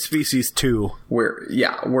 Yeah, it's Species 2.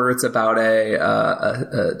 Where it's about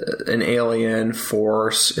an alien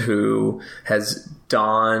force who has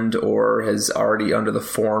donned or has already under the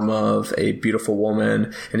form of a beautiful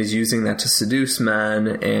woman and is using that to seduce men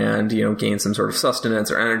and gain some sort of sustenance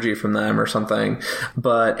or energy from them or something.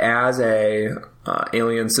 But as a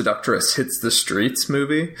alien seductress hits the streets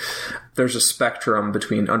movie, there's a spectrum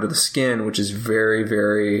between Under the Skin, which is very,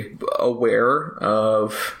 very aware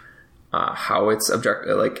of how it's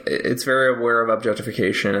it's very aware of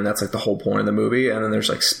objectification, and that's like the whole point of the movie. And then there's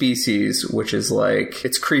like Species, which is like,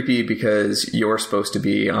 it's creepy because you're supposed to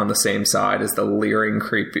be on the same side as the leering,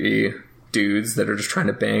 creepy dudes that are just trying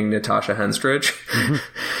to bang Natasha Henstridge.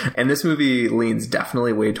 Mm-hmm. And this movie leans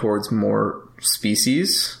definitely way towards more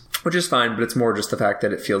Species, which is fine, but it's more just the fact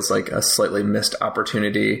that it feels like a slightly missed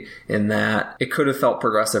opportunity in that it could have felt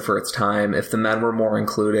progressive for its time if the men were more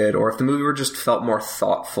included, or if the movie just felt more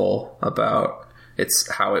thoughtful about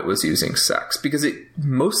how it was using sex. Because it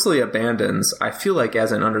mostly abandons, I feel like,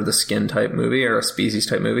 as an Under the Skin type movie or a Species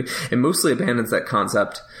type movie, it mostly abandons that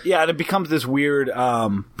concept. Yeah, and it becomes this weird,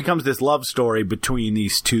 this love story between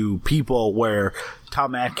these 2 people where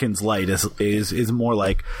Tom Atkins' light is more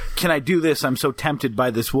like, can I do this? I'm so tempted by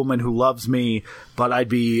this woman who loves me, but I'd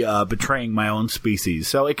be betraying my own species.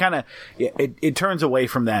 So it kind of it turns away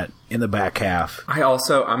from that in the back half.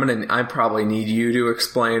 I probably need you to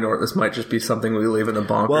explain, or this might just be something we leave in the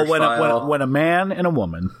bonkers file. When a man and a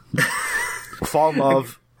woman fall in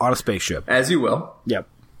love on a spaceship, as you will, yep,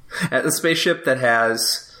 at the spaceship that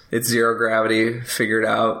has its zero gravity figured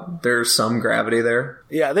out. There's some gravity there.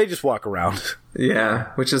 Yeah, they just walk around.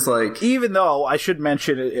 Yeah, which is like... Even though, I should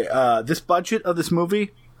mention, this budget of this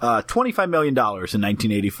movie, $25 million in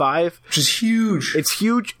 1985. Which is huge. It's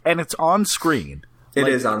huge, and it's on screen. It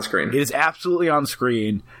is on screen. It is absolutely on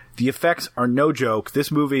screen. The effects are no joke.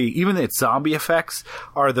 This movie, even its zombie effects,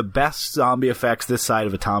 are the best zombie effects this side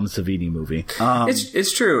of a Tom Savini movie.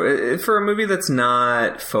 It's true. For a movie that's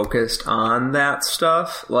not focused on that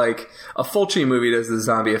stuff, like a Fulci movie does the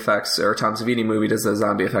zombie effects, or a Tom Savini movie does the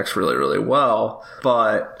zombie effects really, really well,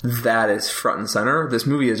 but that is front and center. This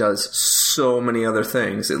movie does so many other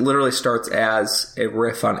things. It literally starts as a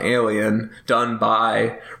riff on Alien,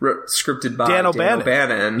 scripted by Dan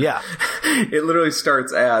O'Bannon. Yeah. It literally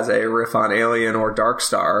starts as a riff on Alien or Dark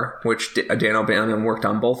Star, which Dan O'Bannon worked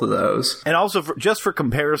on both of those. And also, just for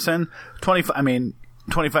comparison, 25 million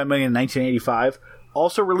in 1985.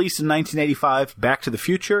 Also released in 1985, Back to the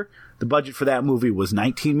Future. The budget for that movie was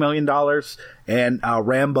 $19 million. And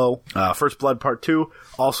Rambo, First Blood Part 2,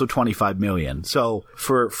 also $25 million. So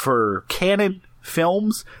for canon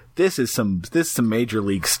films, this is some major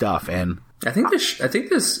league stuff. And I think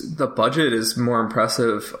the budget is more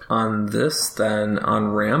impressive on this than on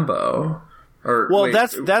Rambo.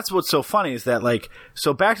 That's what's so funny is that, like,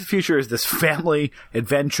 so Back to the Future is this family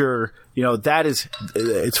adventure,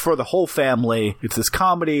 it's for the whole family. It's this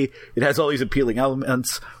comedy. It has all these appealing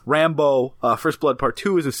elements. Rambo, First Blood Part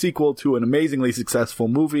 2 is a sequel to an amazingly successful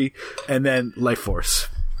movie. And then Life Force,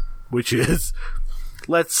 which is,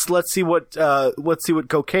 let's see what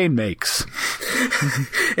cocaine makes.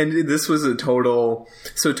 And this was a total,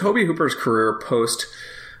 so Tobe Hooper's career post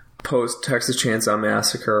Texas Chainsaw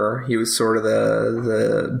Massacre, he was sort of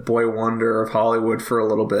the boy wonder of Hollywood for a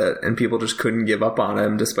little bit, and people just couldn't give up on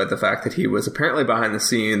him, despite the fact that he was apparently behind the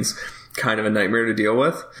scenes kind of a nightmare to deal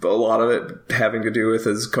with. But a lot of it having to do with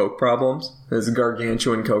his coke problems, his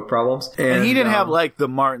gargantuan coke problems. And he didn't have like the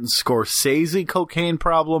Martin Scorsese cocaine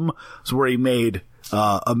problem, where he made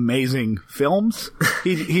amazing films.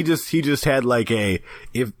 He just had like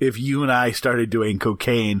if you and I started doing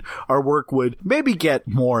cocaine, our work would maybe get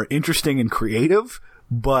more interesting and creative,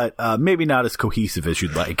 but maybe not as cohesive as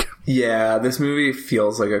you'd like. Yeah, this movie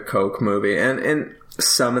feels like a coke movie, and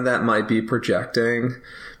some of that might be projecting,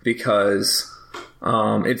 because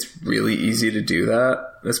it's really easy to do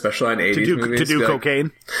that, especially on 80s movies. To do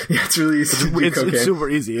cocaine? Yeah, it's really easy to do cocaine. It's super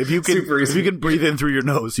easy. If you can breathe in through your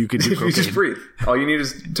nose, you can do cocaine. You just breathe. All you need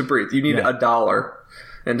is to breathe. You need $1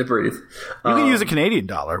 and to breathe. You can use a Canadian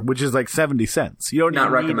dollar, which is like 70 cents.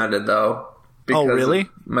 Not recommended, though. Oh, really?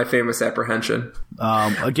 My famous apprehension.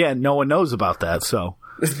 Again, no one knows about that, so.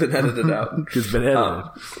 It's been edited out. It's been edited.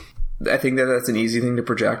 I think that's an easy thing to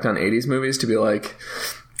project on 80s movies, to be like,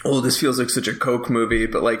 oh, this feels like such a coke movie,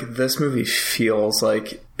 but like this movie feels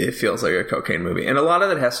like a cocaine movie. And a lot of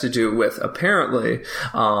that has to do with, apparently,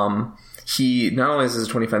 he not only is this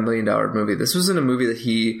a $25 million movie, this wasn't a movie that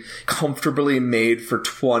he comfortably made for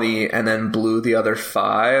 20 and then blew the other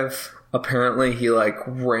 5. Apparently he like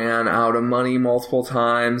ran out of money multiple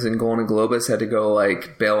times, and Golden Globus had to go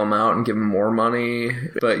like bail him out and give him more money.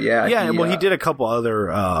 But yeah, he did a couple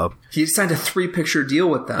other. He signed a 3-picture deal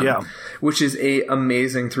with them, which is a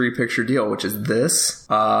amazing 3-picture deal. Which is this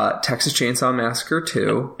Texas Chainsaw Massacre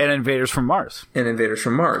 2 and Invaders from Mars,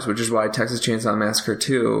 which is why Texas Chainsaw Massacre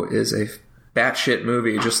 2 is a batshit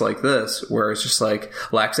movie just like this, where it's just like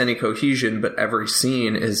lacks any cohesion, but every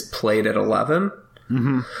scene is played at 11.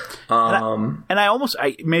 Mm-hmm. And I almost,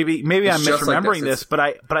 maybe I'm misremembering like this, but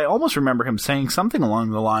I almost remember him saying something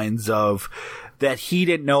along the lines of that he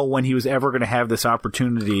didn't know when he was ever going to have this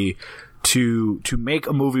opportunity to make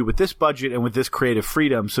a movie with this budget and with this creative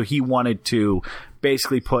freedom. So he wanted to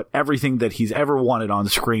basically put everything that he's ever wanted on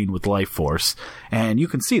screen with Life Force. And you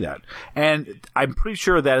can see that. And I'm pretty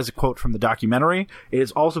sure that is a quote from the documentary. It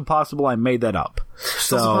is also possible I made that up.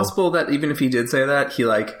 It's also possible that even if he did say that, he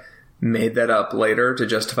like made that up later to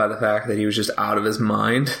justify the fact that he was just out of his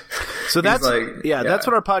mind. So that's that's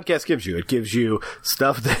what our podcast gives you. It gives you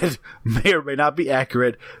stuff that may or may not be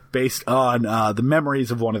accurate based on the memories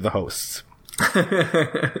of one of the hosts.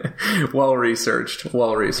 Well researched.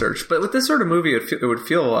 But with this sort of movie, it would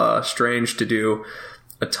feel strange to do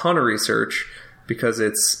a ton of research, because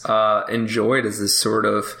it's enjoyed as this sort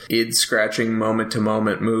of id-scratching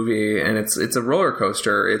moment-to-moment movie, and it's a roller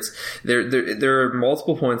coaster. There are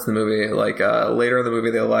multiple points in the movie, like later in the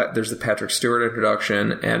movie there's the Patrick Stewart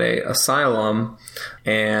introduction at a asylum,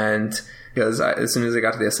 and because as soon as I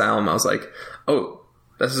got to the asylum, I was like, oh,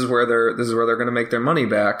 this is where they're going to make their money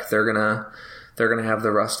back. They're gonna have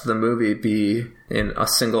the rest of the movie be in a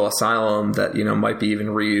single asylum that, might be even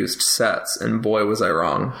reused sets. And boy, was I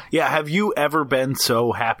wrong. Yeah. Have you ever been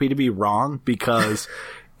so happy to be wrong? Because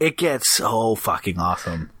it gets so fucking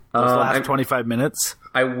awesome. Those last 25 minutes.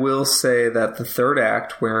 I will say that the third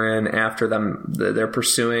act, wherein after them they're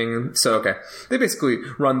pursuing, they basically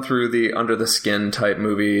run through the under the skin type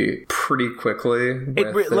movie pretty quickly.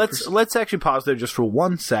 Let's actually pause there just for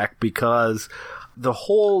 1 sec, because the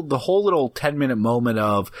whole little 10-minute moment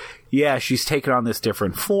of, she's taken on this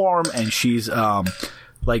different form, and she's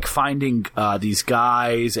like finding these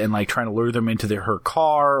guys and like trying to lure them into her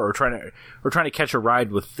car, or trying to catch a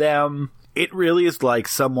ride with them. It really is like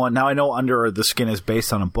someone, now I know Under the Skin is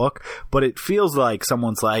based on a book, but it feels like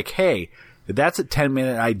someone's like, hey, that's a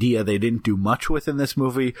 10-minute idea they didn't do much with in this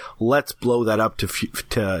movie. Let's blow that up to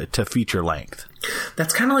feature length.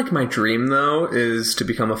 That's kind of like my dream, though, is to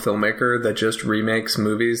become a filmmaker that just remakes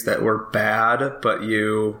movies that were bad, but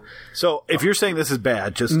you... So, if you're saying this is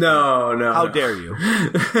bad, just... No. How dare you?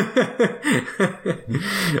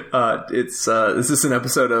 Is this an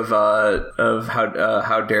episode of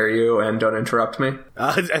How Dare You and Don't Interrupt Me?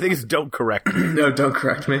 I think it's Don't Correct Me. No, Don't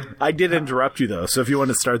Correct Me. I did interrupt you, though, so if you want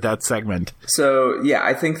to start that segment. So,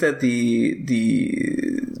 I think that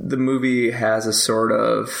the movie has a sort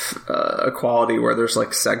of a quality where there's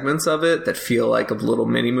like segments of it that feel like little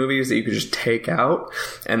mini movies that you could just take out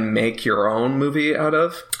and make your own movie out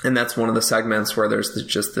of. And that's one of the segments where there's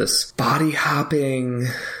just this body hopping,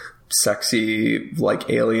 sexy, like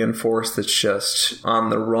alien force that's just on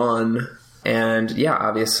the run. And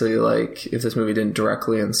obviously, like, if this movie didn't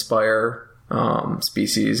directly inspire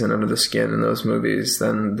Species and Under the Skin in those movies,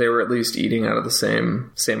 then they were at least eating out of the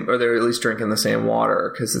same, or they were at least drinking the same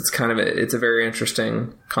water, because it's kind of it's a very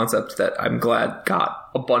interesting concept that I'm glad got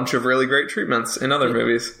a bunch of really great treatments in other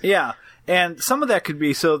movies. Yeah, and some of that could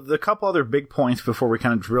be, so the couple other big points before we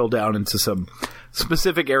kind of drill down into some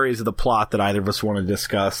specific areas of the plot that either of us want to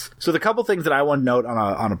discuss. So the couple things that I want to note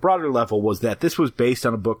on a broader level was that this was based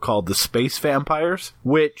on a book called The Space Vampires,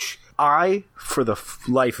 which I, for the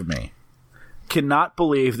life of me, cannot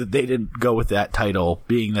believe that they didn't go with that title,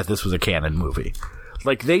 being that this was a canon movie.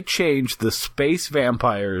 Like, they changed the Space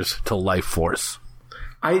Vampires to Life Force.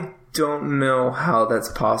 I don't know how that's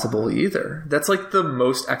possible either. That's like the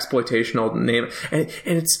most exploitational name. And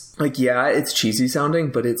it's like, it's cheesy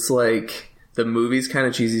sounding, but it's like... The movie's kind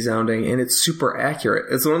of cheesy sounding, and it's super accurate.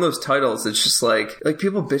 It's one of those titles that's just like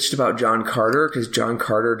people bitched about John Carter because John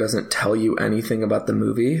Carter doesn't tell you anything about the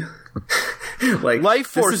movie. Like, Life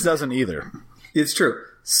Force doesn't either. It's true.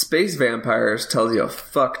 Space Vampires tells you a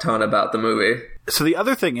fuck ton about the movie. So the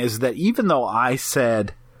other thing is that even though I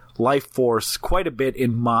said Life Force quite a bit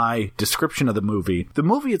in my description of the movie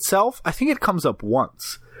itself, I think it comes up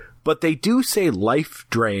once. But they do say Life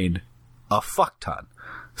Drain a fuck ton.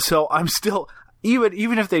 So I'm still,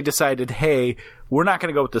 even if they decided, hey, we're not going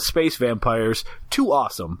to go with the Space Vampires, too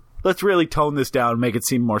awesome. Let's really tone this down, make it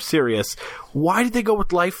seem more serious. Why did they go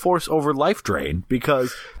with Life Force over Life Drain?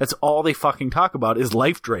 Because that's all they fucking talk about is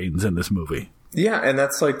life drains in this movie. Yeah, and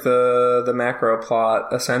that's like the macro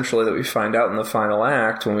plot, essentially, that we find out in the final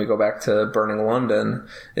act when we go back to Burning London,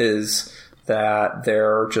 is that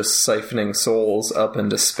they're just siphoning souls up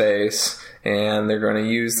into space, and they're going to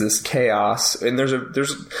use this chaos. And there's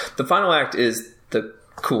the final act is the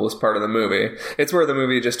coolest part of the movie. It's where the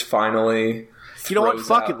movie just finally... You know what?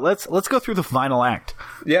 Fuck it. Let's go through the final act.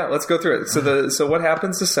 Yeah, let's go through it. So what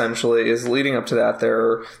happens essentially is, leading up to that,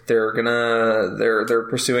 they're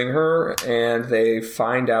pursuing her, and they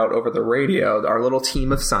find out over the radio, our little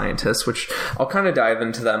team of scientists, which I'll kind of dive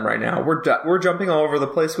into them right now. We're jumping all over the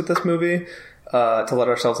place with this movie to let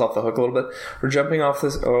ourselves off the hook a little bit. We're jumping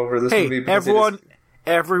over this movie. Hey,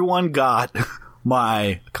 everyone got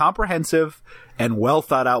my comprehensive and well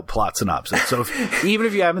thought out plot synopsis. So even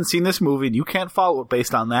if you haven't seen this movie and you can't follow it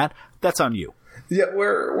based on that, that's on you. Yeah,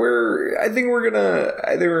 I think we're gonna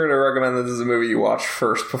recommend that this is a movie you watch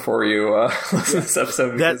first before you listen to this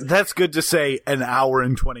episode. That's good to say an hour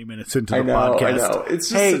and 20 minutes into the podcast. I know. It's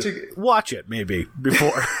just watch it maybe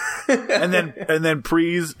before, and then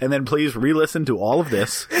please re-listen to all of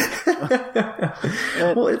this.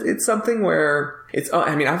 Well, it's something where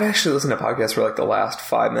I've actually listened to podcasts for like the last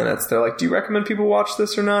 5 minutes. They're like, "Do you recommend people watch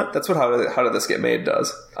this or not?" That's what How Did This Get Made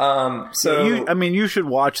does. You should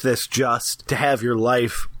watch this just to have your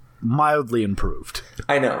life mildly improved.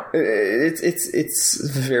 I know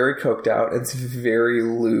it's very coked out. It's very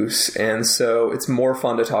loose, and so it's more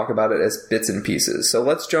fun to talk about it as bits and pieces. So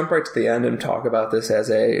let's jump right to the end and talk about this as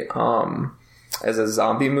a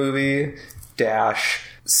zombie movie –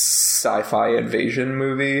 sci-fi invasion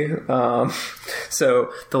movie.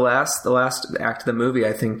 So the last act of the movie,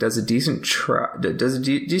 I think, does a decent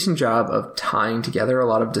job of tying together a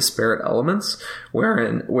lot of disparate elements.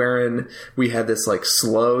 Wherein we had this like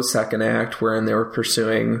slow second act wherein they were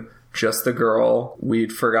pursuing just the girl.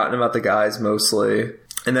 We'd forgotten about the guys mostly.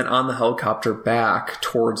 And then on the helicopter back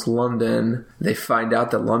towards London, they find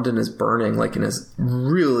out that London is burning, like, and is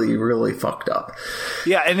really, really fucked up.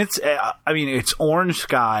 Yeah, and it's orange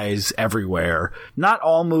skies everywhere. Not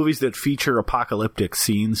all movies that feature apocalyptic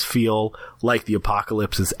scenes feel like the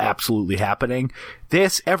apocalypse is absolutely happening.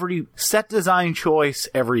 This, every set design choice,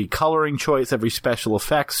 every coloring choice, every special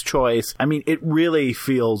effects choice, I mean, it really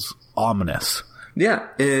feels ominous. Yeah,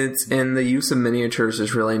 and the use of miniatures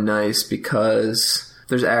is really nice because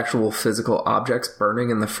there's actual physical objects burning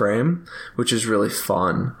in the frame, which is really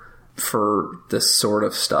fun for this sort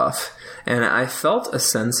of stuff. And I felt a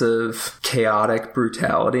sense of chaotic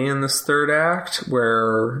brutality in this third act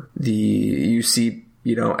where you see,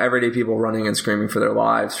 you know, everyday people running and screaming for their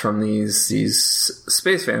lives from these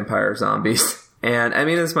space vampire zombies. And I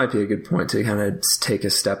mean, this might be a good point to kind of take a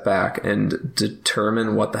step back and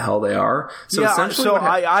determine what the hell they are. So yeah, essentially,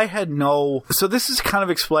 so this is kind of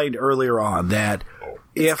explained earlier on that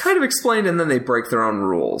it's kind of explained, and then they break their own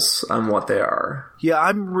rules on what they are. Yeah,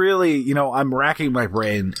 I'm racking my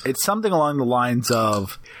brain. It's something along the lines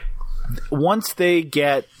of, once they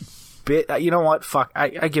get bit, you know what? Fuck,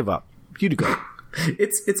 I give up. You go.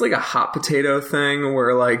 It's like a hot potato thing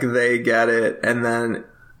where, like, they get it, and then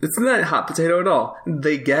it's not hot potato at all.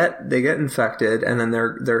 They get infected, and then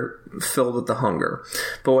they're filled with the hunger.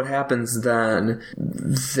 But what happens then,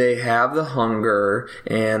 they have the hunger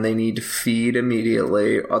and they need to feed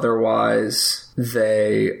immediately, otherwise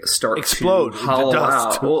they start explode, to hollow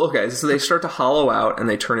out. Well, okay, so they start to hollow out and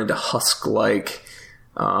they turn into husk-like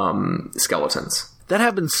skeletons. That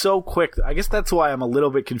happens so quick. I guess that's why I'm a little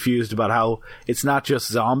bit confused about how it's not just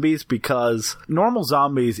zombies, because normal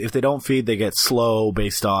zombies, if they don't feed, they get slow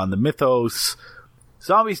based on the mythos.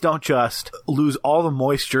 Zombies don't just lose all the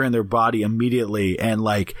moisture in their body immediately and,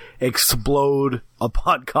 like, explode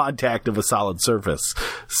upon contact of a solid surface.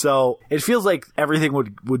 So it feels like everything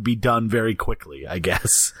would be done very quickly, I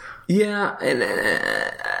guess. Yeah, and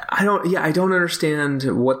I don't understand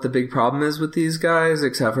what the big problem is with these guys,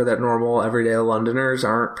 except for that normal everyday Londoners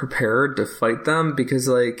aren't prepared to fight them, because,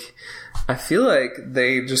 like, I feel like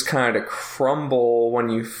they just kind of crumble when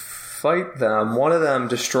you fight them. One of them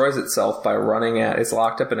destroys itself by running at, it's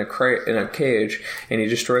locked up in a cage, and he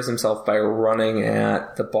destroys himself by running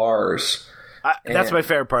at the bars. That's my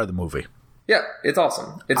favorite part of the movie. Yeah, it's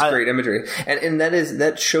awesome. It's great imagery. And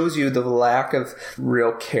that shows you the lack of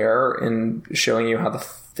real care in showing you how the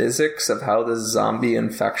physics of how the zombie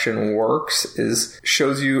infection works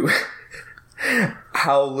shows you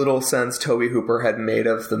how little sense Tobe Hooper had made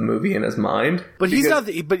of the movie in his mind. But he's not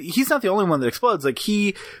the only one that explodes. Like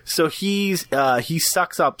he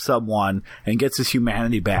sucks up someone and gets his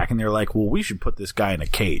humanity back, and they're like, well, we should put this guy in a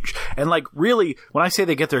cage. And, like, really, when I say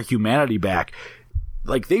they get their humanity back,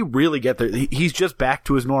 like, they really get he's just back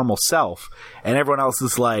to his normal self, and everyone else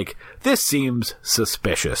is like, this seems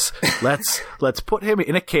suspicious. Let's put him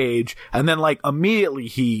in a cage, and then, like, immediately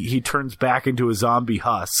he turns back into a zombie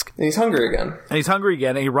husk. And he's hungry again.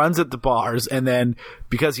 And he runs at the bars, and then,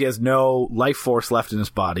 because he has no life force left in his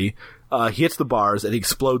body, he hits the bars and he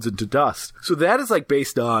explodes into dust. So that is, like,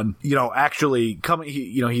 based on, you know, actually coming,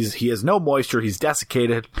 he has no moisture, he's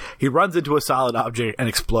desiccated, he runs into a solid object and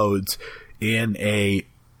explodes in a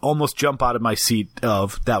almost jump out of my seat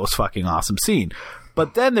of that was fucking awesome scene.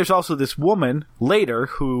 But then there's also this woman later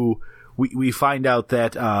who we find out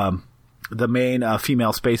that the main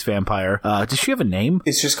female space vampire, does she have a name?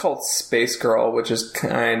 It's just called Space Girl, which is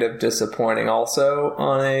kind of disappointing also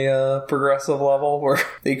on a progressive level, where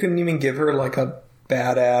they couldn't even give her, like, a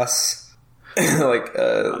badass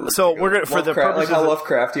so we're gonna, for the purposes, like how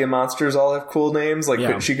Lovecraftian monsters all have cool names, like,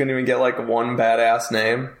 yeah. She couldn't even get, like, one badass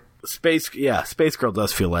name. Space Girl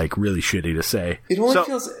does feel, like, really shitty to say. It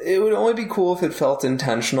would only be cool if it felt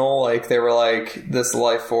intentional, like they were like, this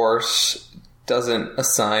life force doesn't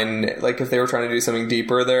assign, like, if they were trying to do something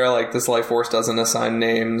deeper there, like, this life force doesn't assign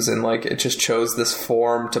names, and, like, it just chose this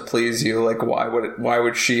form to please you. Like, why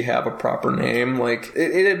would she have a proper name? Like,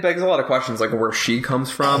 it begs a lot of questions, like, where she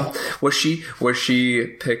comes from. Was she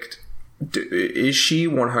picked? Is she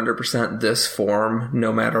 100% this form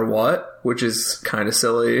no matter what, which is kind of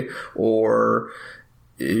silly, or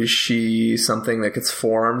is she something that gets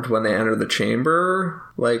formed when they enter the chamber?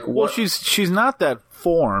 Like, what? Well, she's not that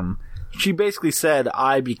form. She basically said,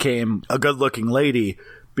 I became a good-looking lady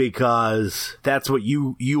because that's what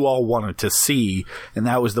you all wanted to see, and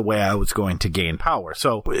that was the way I was going to gain power.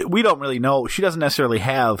 So we don't really know. She doesn't necessarily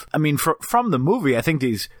have, I mean, from the movie, I think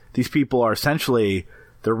these people are essentially,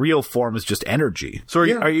 the real form is just energy. So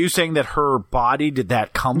are you saying that her body, did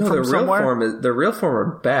that come from somewhere? The real form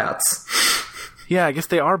are bats. Yeah, I guess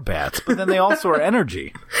they are bats, but then they also are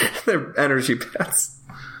energy. They're energy bats.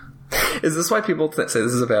 Is this why people say this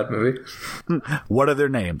is a bad movie? What are their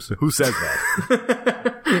names? Who says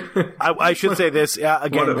that? I should say this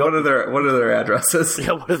again. What are their addresses?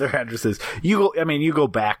 Yeah, what are their addresses? You go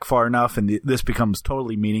back far enough, and this becomes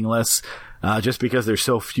totally meaningless, just because there's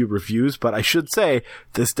so few reviews. But I should say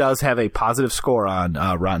this does have a positive score on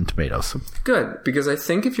Rotten Tomatoes. Good, because I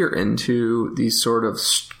think if you're into these sort of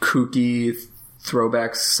kooky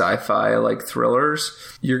throwback sci-fi like thrillers,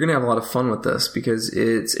 you're gonna have a lot of fun with this, because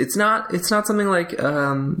it's not something like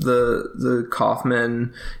the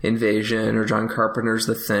Kaufman Invasion or John Carpenter's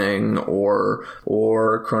The Thing or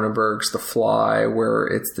Cronenberg's The Fly, where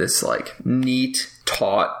it's this like neat,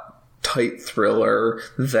 taut, tight thriller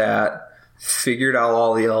that figured out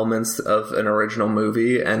all the elements of an original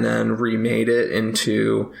movie and then remade it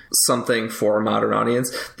into something for a modern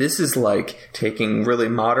audience. This is like taking really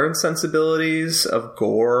modern sensibilities of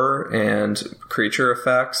gore and creature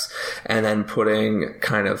effects and then putting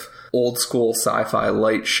kind of old school sci-fi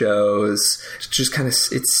light shows, just kind of,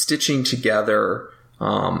 it's stitching together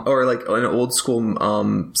or like in old school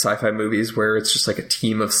sci-fi movies where it's just like a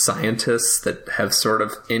team of scientists that have sort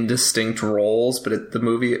of indistinct roles, but the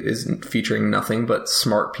movie isn't featuring nothing but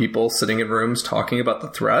smart people sitting in rooms talking about the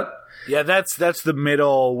threat. Yeah, that's the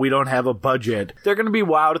middle. We don't have a budget. They're going to be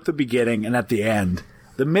wowed at the beginning and at the end.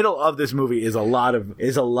 The middle of this movie is a lot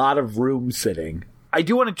of room sitting. I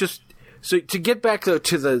do want to just. So to get back to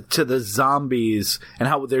the zombies and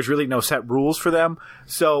how there's really no set rules for them.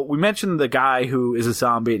 So we mentioned the guy who is a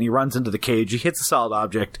zombie and he runs into the cage. He hits a solid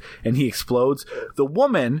object and he explodes. The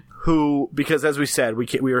woman who, because as we said, we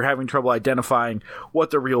were having trouble identifying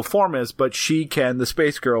what the real form is, but the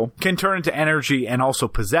space girl can turn into energy and also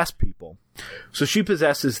possess people. So she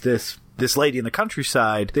possesses this lady in the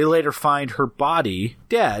countryside. They later find her body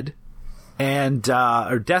dead. And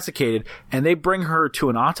or desiccated, and they bring her to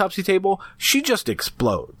an autopsy table. She just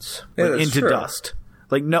explodes into dust.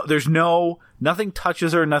 Like nothing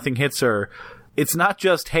touches her, nothing hits her. It's not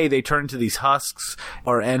just, hey, they turn into these husks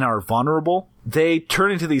and are vulnerable. They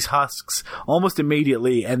turn into these husks almost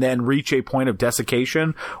immediately and then reach a point of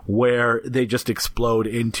desiccation where they just explode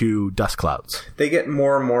into dust clouds. They get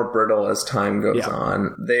more and more brittle as time goes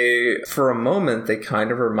on. For a moment, they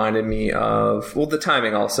kind of reminded me of, well, the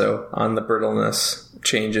timing also on the brittleness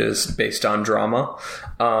changes based on drama.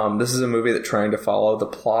 This is a movie that's trying to follow the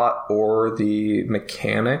plot or the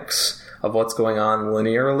mechanics of what's going on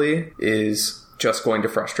linearly is just going to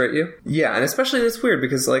frustrate you. Yeah, and especially it's weird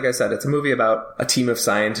because, like I said, it's a movie about a team of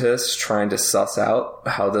scientists trying to suss out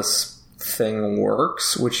how this thing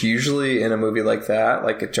works, which usually in a movie like that,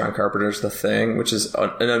 like John Carpenter's The Thing, which is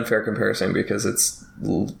an unfair comparison because it's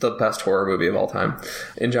the best horror movie of all time.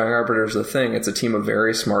 In John Carpenter's The Thing, it's a team of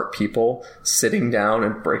very smart people sitting down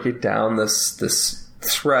and breaking down this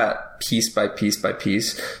threat piece by piece by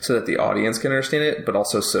piece so that the audience can understand it, but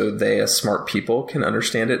also so they as smart people can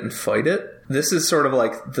understand it and fight it. This is sort of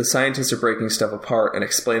like the scientists are breaking stuff apart and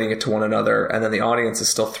explaining it to one another, and then the audience is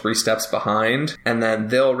still 3 steps behind, and then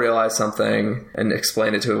they'll realize something and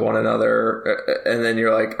explain it to one another, and then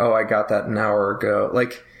you're like, oh, I got that an hour ago.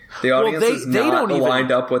 Like, the audience is not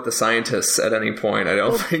lined up with the scientists at any point, I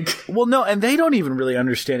don't think. Well, no, and they don't even really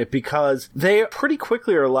understand it because they pretty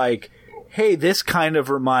quickly are like, hey, this kind of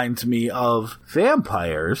reminds me of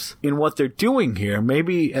vampires in what they're doing here.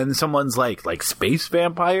 Maybe, and someone's like space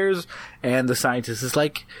vampires, and the scientist is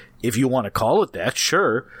like, if you want to call it that,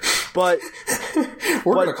 sure. But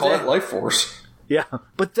we're going to call it life force. Yeah.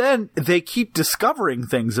 But then they keep discovering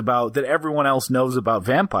things that everyone else knows about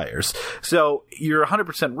vampires. So you're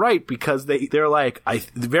 100% right, because they're like,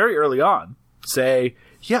 very early on say,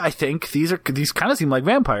 yeah, I think these kind of seem like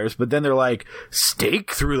vampires, but then they're like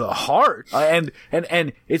stake through the heart, and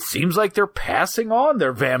it seems like they're passing on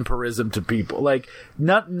their vampirism to people. Like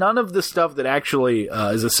none of the stuff that actually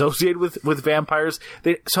is associated with vampires.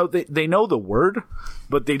 They know the word,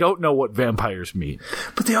 but they don't know what vampires mean.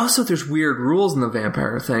 But there's weird rules in the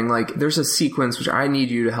vampire thing. Like, there's a sequence which I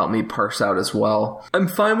need you to help me parse out as well. I'm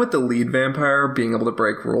fine with the lead vampire being able to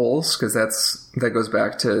break rules, because that goes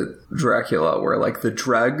back to Dracula, where like the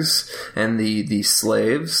dregs and the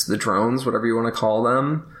slaves, the drones, whatever you want to call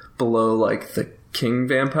them, below like the king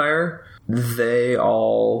vampire, they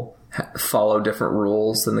all follow different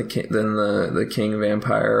rules than the king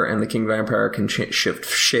vampire, and the king vampire can shift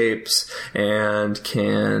shapes and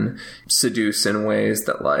can seduce in ways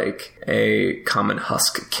that like a common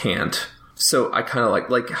husk can't. So I kind of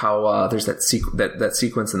like how there's that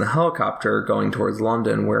sequence in the helicopter going towards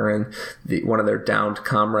London, wherein one of their downed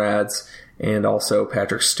comrades and also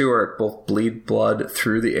Patrick Stewart both bleed blood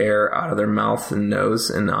through the air out of their mouth and nose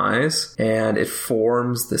and eyes, and it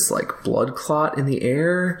forms this like blood clot in the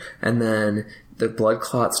air, and then the blood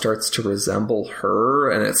clot starts to resemble her,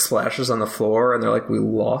 and it splashes on the floor, and they're like, we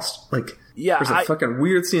lost, like, yeah, there's a fucking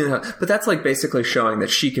weird scene, but that's like basically showing that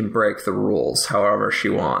she can break the rules however she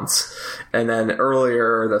wants. And then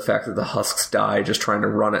earlier, the fact that the Husks die just trying to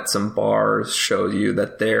run at some bars shows you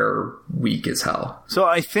that they're weak as hell. So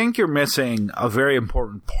I think you're missing a very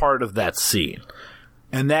important part of that scene.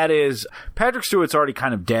 And that is, Patrick Stewart's already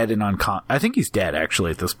kind of dead and I think he's dead,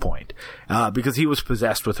 actually, at this point, because he was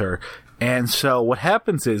possessed with her. And so what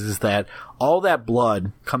happens is that all that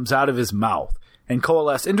blood comes out of his mouth and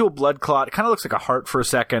coalesce into a blood clot. It kind of looks like a heart for a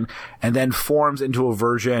second, and then forms into a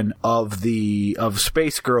version of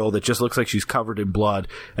Space Girl that just looks like she's covered in blood.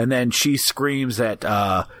 And then she screams at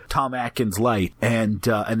Tom Atkins' light, and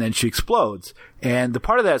then she explodes. And the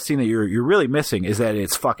part of that scene that you're really missing is that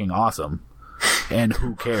it's fucking awesome. And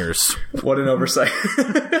who cares? What an oversight.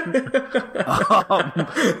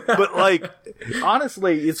 But like,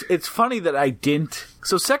 honestly, it's funny that I didn't.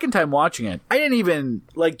 So second time watching it, I didn't even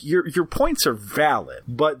like your points are valid,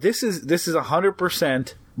 but this is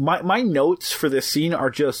 100%. My notes for this scene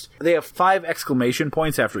are just, they have 5 exclamation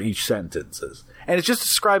points after each sentences. And it's just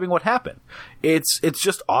describing what happened. It's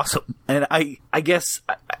just awesome. And I guess,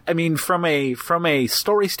 I mean, from a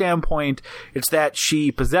story standpoint, it's that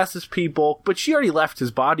she possesses people, but she already left his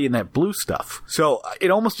body in that blue stuff. So it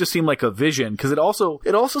almost just seemed like a vision, because it also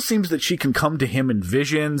seems that she can come to him in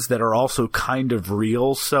visions that are also kind of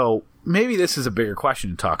real. So maybe this is a bigger question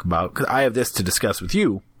to talk about, because I have this to discuss with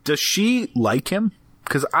you. Does she like him?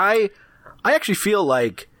 Because I actually feel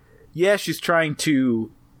like, yeah, she's trying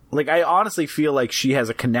to, like, I honestly feel like she has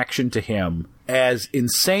a connection to him, as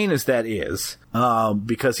insane as that is.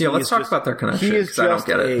 Because let's talk about their connection, because I don't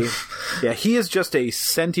get it. Yeah, he is just a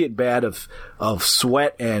sentient bat of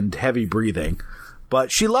sweat and heavy breathing.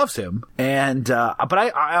 But she loves him, and but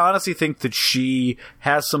I honestly think that she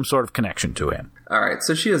has some sort of connection to him. All right,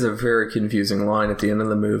 so she has a very confusing line at the end of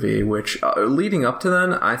the movie, which leading up to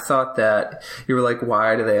then, I thought that you were like,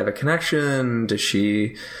 why do they have a connection? Is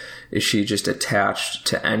she just attached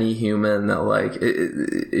to any human that, like,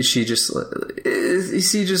 is he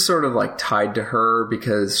just sort of like tied to her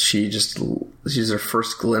because she's her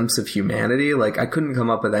first glimpse of humanity? Like, I couldn't come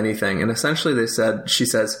up with anything. And essentially she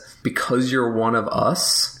says, because you're one of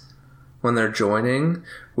us, when they're joining,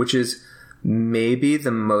 which is maybe the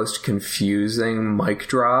most confusing mic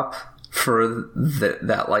drop for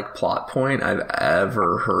that like plot point I've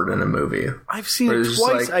ever heard in a movie. I've seen it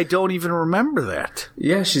twice. Like, I don't even remember that.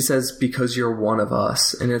 Yeah, she says, because you're one of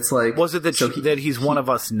us. And it's like, was it that that he's one of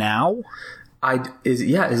us now? Is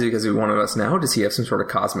it because he's one of us now? Does he have some sort of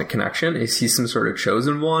cosmic connection? Is he some sort of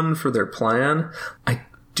chosen one for their plan? I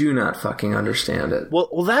do not fucking understand it.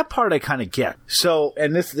 Well, that part I kind of get. So,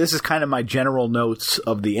 and this is kind of my general notes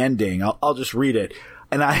of the ending. I'll just read it.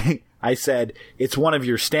 And I said, it's one of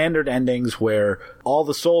your standard endings where all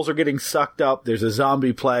the souls are getting sucked up, there's a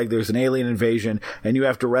zombie plague, there's an alien invasion, and you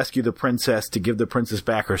have to rescue the princess to give the princess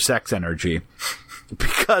back her sex energy.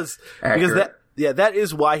 because that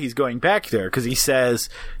is why he's going back there, because he says,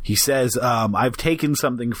 I've taken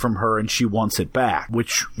something from her and she wants it back,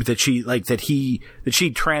 that she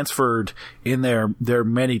transferred in their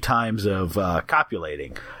many times of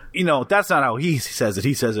copulating. You know, that's not how he says it.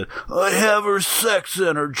 He says it, I have her sex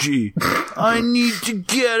energy. I need to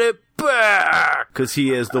get it back. Because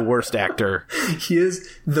he is the worst actor. He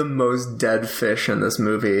is the most dead fish in this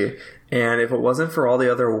movie. And if it wasn't for all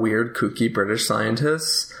the other weird, kooky British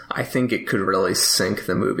scientists, I think it could really sink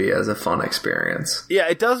the movie as a fun experience. Yeah,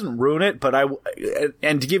 it doesn't ruin it, but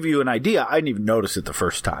and to give you an idea, I didn't even notice it the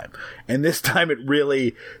first time. And this time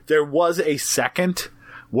there was a second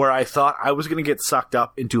where I thought I was going to get sucked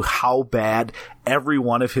up into how bad every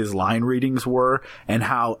one of his line readings were, and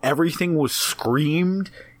how everything was screamed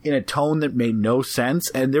in a tone that made no sense.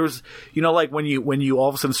 And there was, like when you all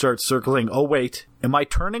of a sudden start circling, oh wait, am I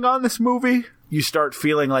turning on this movie? You start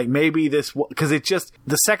feeling like maybe because it just,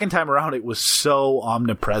 the second time around, it was so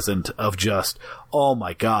omnipresent of just, oh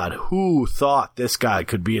my God, who thought this guy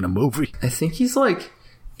could be in a movie? I think he's like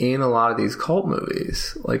in a lot of these cult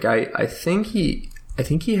movies. Like I think he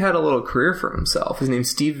had a little career for himself. His name's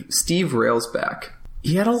Steve Railsback.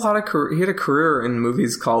 He had a career in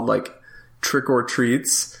movies called like Trick or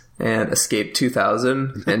Treats and Escape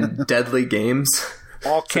 2000 and Deadly Games.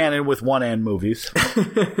 All canon with one-and movies.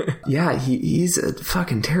 Yeah, he's a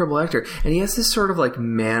fucking terrible actor. And he has this sort of like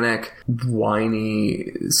manic,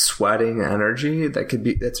 whiny, sweating energy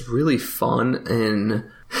that's really fun, and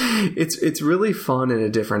it's really fun in a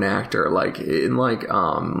different actor. Like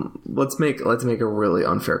let's make a really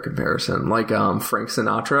unfair comparison. Like Frank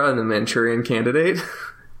Sinatra in The Manchurian Candidate.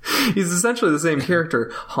 He's essentially the same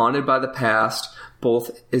character, haunted by the past,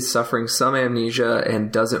 both is suffering some amnesia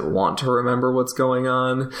and doesn't want to remember what's going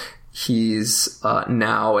on. He's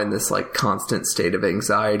now in this like constant state of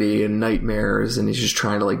anxiety and nightmares, and he's just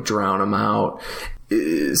trying to like drown them out.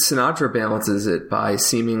 Sinatra balances it by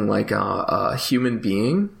seeming like a human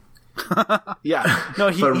being. Yeah. No,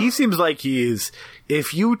 he seems like he is.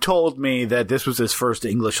 If you told me that this was his first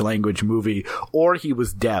English language movie, or he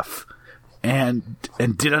was deaf and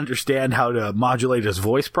didn't understand how to modulate his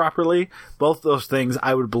voice properly, both those things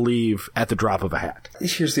I would believe at the drop of a hat.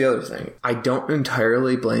 Here's the other thing. I don't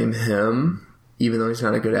entirely blame him, even though he's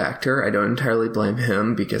not a good actor. I don't entirely blame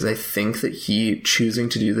him, because I think that he choosing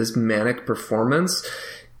to do this manic performance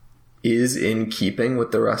is in keeping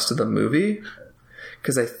with the rest of the movie.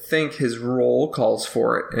 Because I think his role calls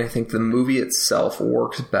for it, and I think the movie itself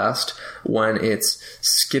works best when it's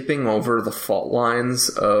skipping over the fault lines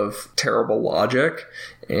of terrible logic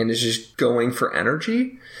and is just going for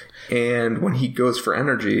energy. And when he goes for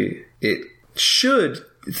energy, it should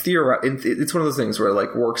it's one of those things where it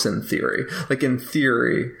like works in theory. Like in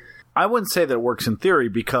theory, I wouldn't say that it works in theory,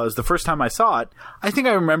 because the first time I saw it, I think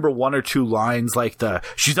I remember one or two lines like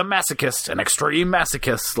she's a masochist, an extreme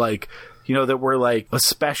masochist, like, you know, that were like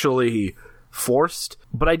especially forced.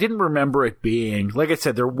 But I didn't remember it being, like I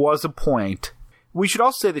said, there was a point. We should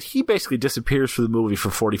also say that he basically disappears from the movie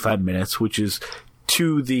for 45 minutes, which is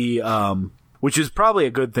which is probably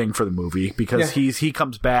a good thing for the movie, because he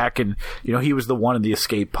comes back and, you know, he was the one in the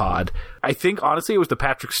escape pod. I think, honestly, it was the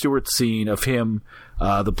Patrick Stewart scene of him,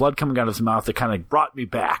 the blood coming out of his mouth, that kind of brought me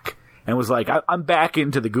back and was like, I'm back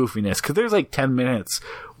into the goofiness. Because there's like 10 minutes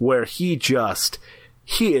where he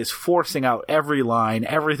is forcing out every line.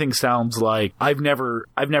 Everything sounds like I've never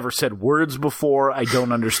said words before. I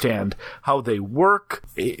don't understand how they work.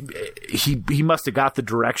 He must have got the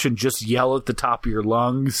direction. Just yell at the top of your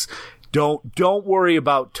lungs. Don't worry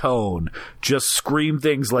about tone. Just scream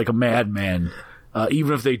things like a madman,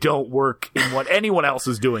 even if they don't work in what anyone else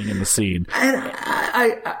is doing in the scene.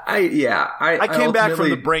 I came back from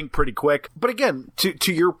the brink pretty quick. But again,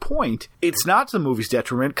 to your point, it's not to the movie's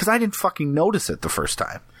detriment, because I didn't fucking notice it the first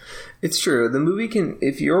time. It's true. The movie can,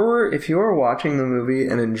 if you're watching the movie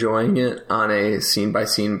and enjoying it on a scene by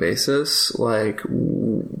scene basis, like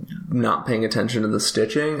not paying attention to the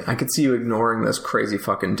stitching, I could see you ignoring this crazy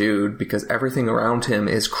fucking dude, because everything around him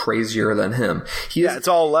is crazier than him. It's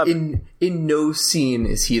all 11. In no scene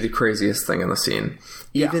is he the craziest thing in the scene.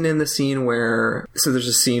 Even in the scene where, so there's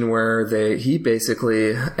a scene where he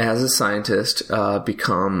basically, as a scientist,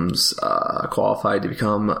 becomes qualified to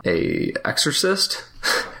become a exorcist.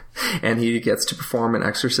 And he gets to perform an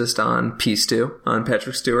exorcist on on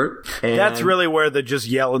Patrick Stewart. And that's really where they just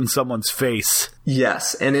yell in someone's face.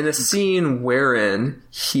 Yes, and in a scene wherein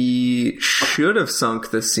he should have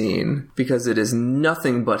sunk the scene, because it is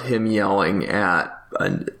nothing but him yelling at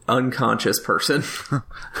an unconscious person.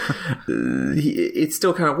 It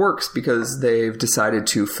still kind of works, because they've decided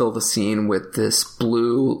to fill the scene with this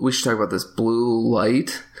blue, we should talk about this blue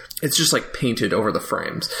light. It's just like painted over the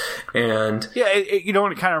frames. And yeah, you know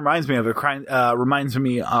what it kind of reminds me of? It reminds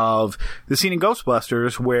me of the scene in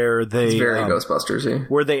Ghostbusters where it's very Ghostbusters-y.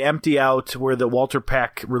 Where they empty out, where the Walter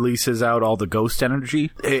Peck releases out all the ghost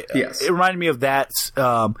energy. It reminded me of that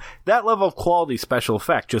level of quality special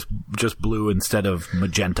effect, just blue instead of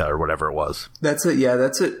magenta or whatever it was. That's it. Yeah,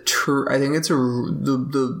 that's it. True. I think it's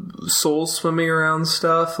the soul swimming around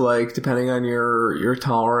stuff, like depending on your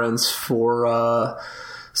tolerance for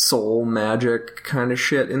soul magic kind of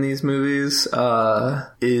shit in these movies,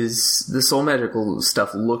 is the soul magical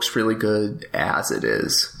stuff looks really good as it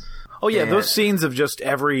is. Oh yeah, those scenes of just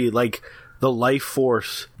every, like, the life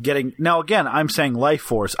force getting, now again, I'm saying life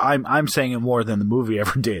force, I'm saying it more than the movie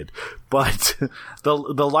ever did, but the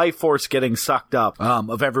life force getting sucked up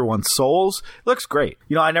of everyone's souls looks great.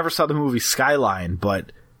 You know, I never saw the movie Skyline,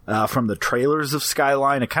 but from the trailers of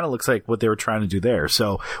Skyline, it kind of looks like what they were trying to do there.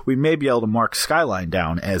 So we may be able to mark Skyline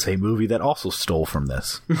down as a movie that also stole from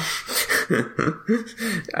this.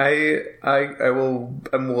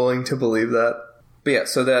 I'm willing to believe that. But yeah,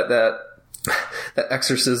 so that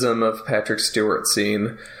exorcism of Patrick Stewart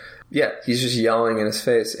scene, yeah, he's just yelling in his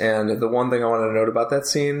face. And the one thing I want to note about that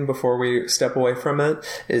scene before we step away from it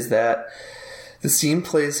is that The scene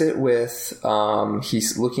plays it with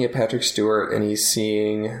he's looking at Patrick Stewart and he's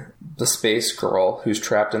seeing the space girl who's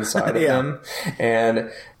trapped inside of him, and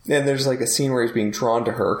there's like a scene where he's being drawn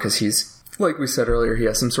to her because he's, like we said earlier, he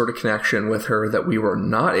has some sort of connection with her that we were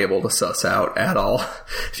not able to suss out at all.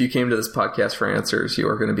 If you came to this podcast for answers, you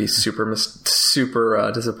are going to be super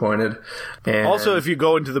disappointed. And also, if you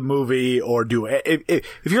go into the movie or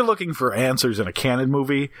if you're looking for answers in a canon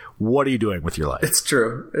movie, what are you doing with your life? It's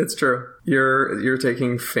true. You're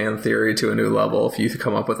taking fan theory to a new level if you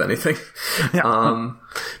come up with anything. Yeah.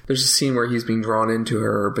 There's a scene where he's being drawn into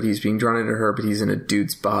her, but he's in a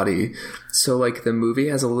dude's body. So, like, the movie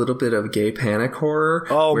has a little bit of gay panic horror.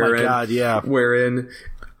 Oh, my God, yeah.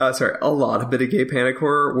 A lot of bit of gay panic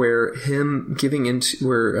horror where him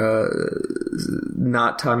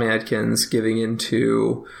not Tom Atkins giving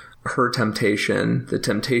into her temptation, the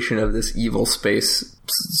temptation of this evil space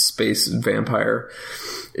vampire,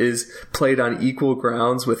 is played on equal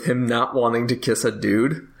grounds with him not wanting to kiss a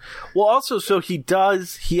dude. Well, also, so he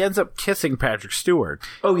ends up kissing Patrick Stewart.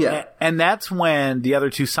 Oh, yeah. And that's when the other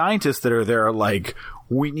two scientists that are there are like,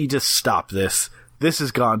 we need to stop this. This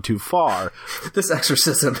has gone too far. This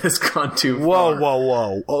exorcism has gone too far.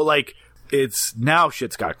 Whoa. Oh, like, now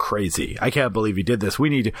shit's got crazy. I can't believe he did this.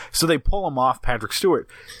 So they pull him off Patrick Stewart.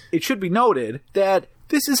 It should be noted that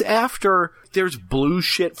this is after there's blue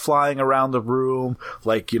shit flying around the room.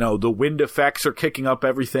 Like, the wind effects are kicking up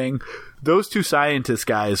everything. Those two scientist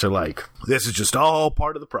guys are like, this is just all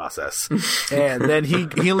part of the process. And then he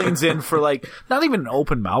leans in for, like, not even an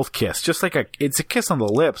open mouth kiss, just like it's a kiss on the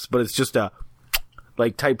lips, but it's just a,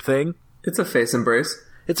 like, type thing. It's a face embrace.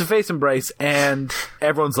 It's a face embrace, and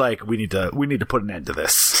everyone's like, we need to put an end to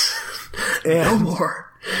this. No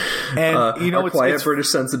more. And, our quiet British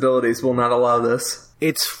sensibilities will not allow this.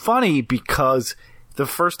 It's funny because the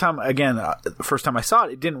first time I saw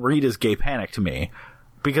it didn't read as gay panic to me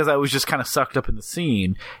because I was just kind of sucked up in the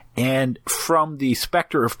scene. And from the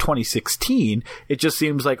Spectre of 2016, it just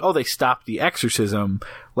seems like, they stopped the exorcism.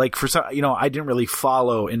 Like, for some, I didn't really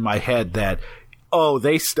follow in my head that,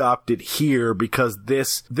 they stopped it here because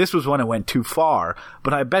this was when it went too far.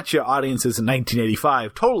 But I bet you audiences in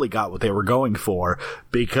 1985 totally got what they were going for,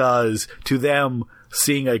 because to them,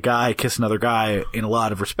 seeing a guy kiss another guy in a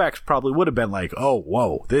lot of respects probably would have been like, oh,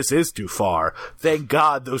 whoa, this is too far. Thank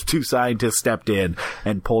God those two scientists stepped in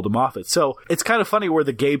and pulled him off it. So it's kind of funny where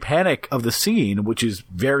the gay panic of the scene, which is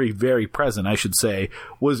very, very present, I should say,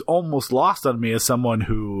 was almost lost on me as someone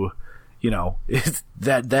who,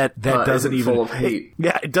 that doesn't even full of hate.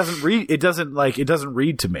 It doesn't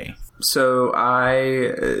read to me. So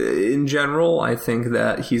in general, I think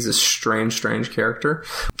that he's a strange character.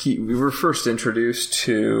 We were first introduced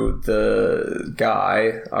to the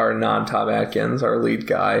guy, our non-Tom Atkins, our lead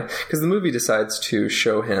guy, because the movie decides to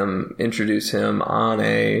introduce him on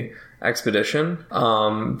a expedition,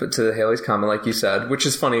 but to Halley's Comet, like you said, which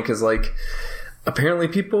is funny because, like, apparently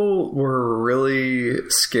people were really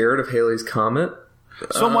scared of Halley's Comet.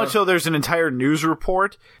 So much so there's an entire news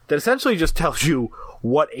report that essentially just tells you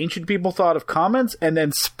what ancient people thought of comets and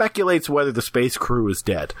then speculates whether the space crew is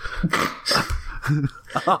dead.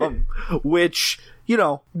 Which,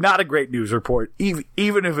 not a great news report,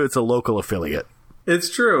 even if it's a local affiliate. It's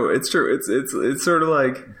true. It's sort of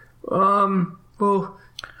like, well,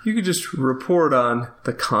 you could just report on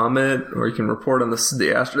the comet, or you can report on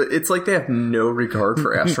the astronaut. It's like they have no regard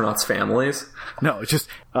for astronauts' families. No, it's just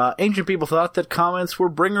ancient people thought that comets were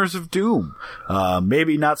bringers of doom.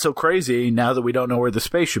 Maybe not so crazy now that we don't know where the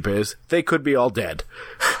spaceship is. They could be all dead.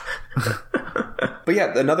 But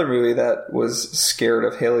yeah, another movie that was scared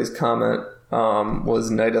of Halley's Comet was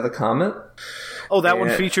Night of the Comet. Oh, that one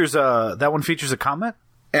features a comet?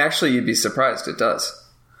 Actually, you'd be surprised. It does.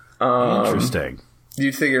 Interesting.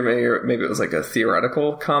 You'd figure maybe it was like a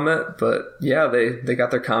theoretical comet, but yeah, they got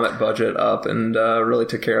their comet budget up and really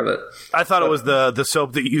took care of it. I thought it was the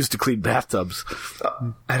soap that you used to clean bathtubs.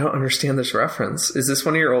 I don't understand this reference. Is this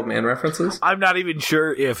one of your old man references? I'm not even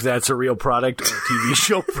sure if that's a real product or a TV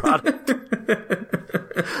show product.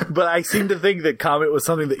 But I seem to think that Comet was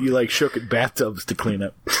something that you like shook at bathtubs to clean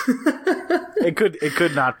up. It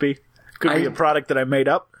could not be. Could be a product that I made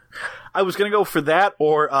up. I was going to go for that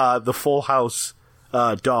or the Full House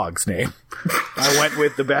dog's name. I went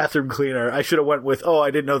with the bathroom cleaner. I should have went with, I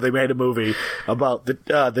didn't know they made a movie about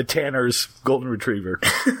the Tanner's golden retriever.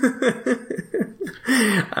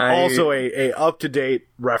 Also a up-to-date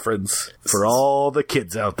reference for all the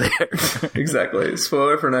kids out there. Exactly.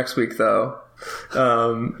 Spoiler for next week, though.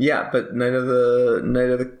 But Night of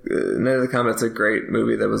the Comet's a great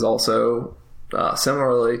movie that was also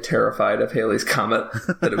similarly terrified of Halley's Comet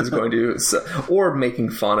that it was going to, or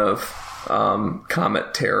making fun of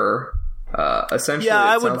comet terror. Essentially, yeah,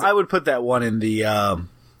 I would put that one in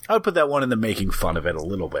the making fun of it a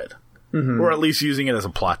little bit, or at least using it as a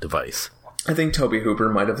plot device. I think Tobe Hooper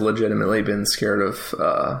might have legitimately been scared of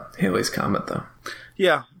Halley's Comet, though.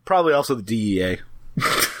 Yeah, probably also the DEA.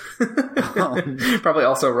 Probably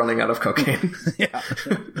also running out of cocaine. Yeah.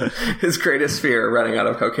 His greatest fear, running out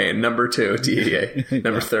of cocaine. Number 2, DEA.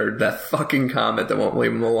 Number 3, that fucking comet that won't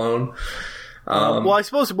leave him alone. Well, I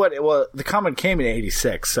suppose the comet came in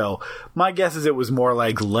 86, so my guess is it was more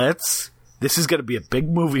like, this is going to be a big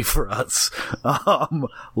movie for us.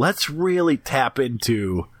 Let's really tap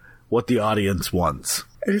into what the audience wants.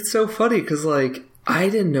 And it's so funny because, like, I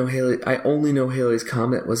only know Halley's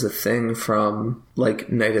Comet was a thing from, like,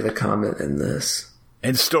 Night of the Comet and this.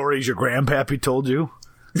 And stories your grandpappy told you?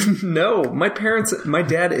 No, my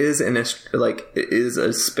dad is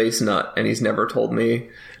a space nut, and he's never told me.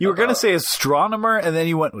 You were going to say astronomer, and then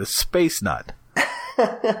you went with space nut.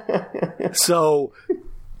 So,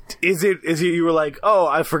 is it you were like, oh,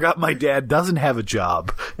 I forgot my dad doesn't have a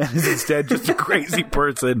job, and is instead just a crazy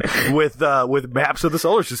person with maps of the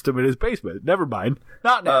solar system in his basement? Never mind.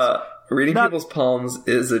 Not NASA. Reading people's palms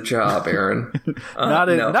is a job, Aaron. Not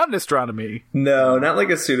in astronomy. No, not like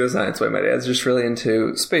a pseudoscience way. My dad's just really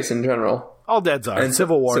into space in general. All dads are. And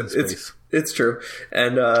Civil War in space. It's true.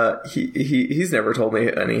 And he's never told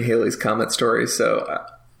me any Halley's Comet stories, so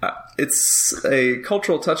it's a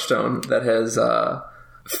cultural touchstone that has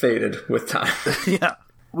faded with time. Yeah.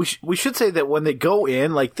 We should say that when they go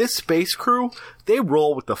in, like this space crew, they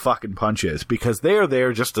roll with the fucking punches because they're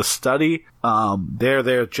there just to study. They're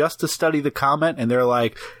there just to study the comet, and they're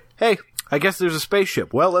like, hey, I guess there's a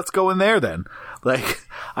spaceship. Well, let's go in there then. Like,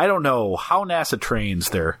 I don't know how NASA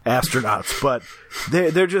trains their astronauts, but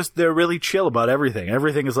they're really chill about everything.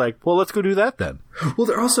 Everything is like, well, let's go do that then. Well,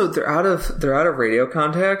 they're out of radio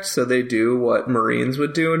contact, so they do what Marines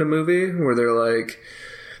would do in a movie, where they're like,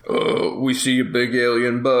 we see a big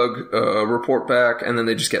alien bug, report back, and then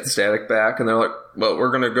they just get static back, and they're like, well,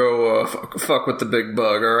 we're gonna go fuck with the big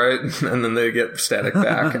bug, alright? And then they get static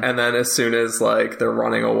back, and then as soon as, like, they're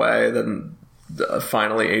running away, then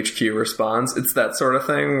finally HQ responds. It's that sort of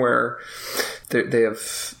thing where they have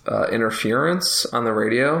interference on the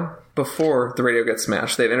radio. Before the radio gets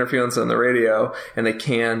smashed, they have interference on the radio, and they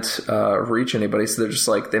can't reach anybody, so they're just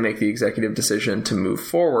like, they make the executive decision to move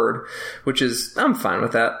forward, which is, I'm fine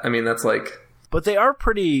with that. I mean, that's like... But they are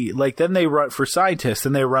pretty, like, then they run, for scientists,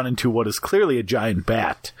 and they run into what is clearly a giant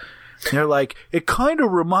bat. And they're like, it kind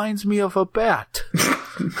of reminds me of a bat.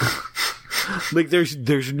 Like,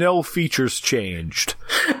 there's no features changed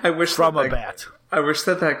from a bat. I wish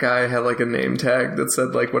that guy had, like, a name tag that said,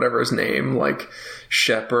 like, whatever his name, like,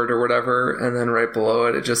 Shepherd or whatever, and then right below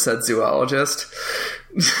it just said zoologist.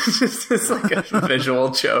 It's like a visual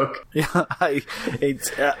joke. Yeah,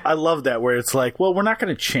 I love that, where it's like, well, we're not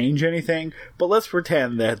going to change anything, but let's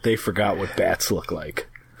pretend that they forgot what bats look like.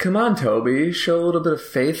 Come on, Toby, show a little bit of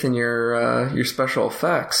faith in your special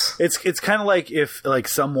effects. It's kind of like if, like,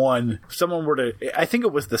 someone were to, I think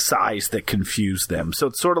it was the size that confused them. So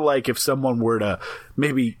it's sort of like if someone were to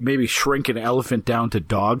maybe shrink an elephant down to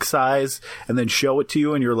dog size and then show it to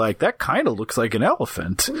you, and you're like, that kind of looks like an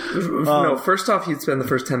elephant. No, first off, you'd spend the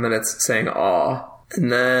first 10 minutes saying "aw."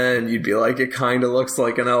 And then you'd be like, it kind of looks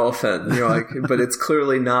like an elephant. And you're like, but it's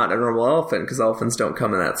clearly not a normal elephant because elephants don't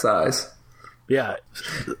come in that size. Yeah,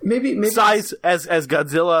 maybe size as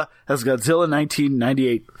Godzilla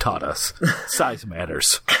 1998 taught us. Size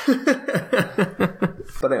matters.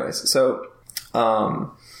 But anyways, so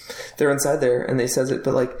they're inside there, and they says it.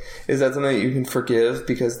 But, like, is that something that you can forgive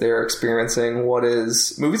because they're experiencing what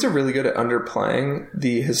is? Movies are really good at underplaying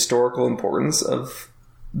the historical importance of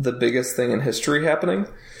the biggest thing in history happening.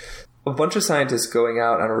 A bunch of scientists going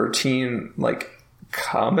out on a routine, like,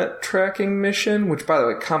 comet tracking mission, which, by the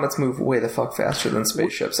way, comets move way the fuck faster than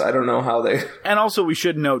spaceships. I don't know how they... And also, we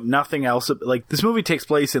should note nothing else. Like, this movie takes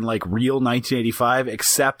place in, like, real 1985,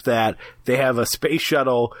 except that they have a space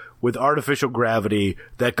shuttle with artificial gravity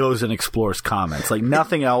that goes and explores comets. Like,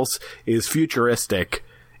 nothing else is futuristic.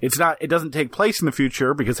 It doesn't take place in the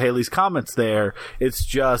future because Halley's Comet's there. It's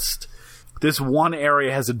just this one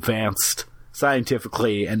area has advanced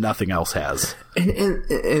scientifically and nothing else has.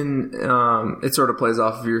 And it sort of plays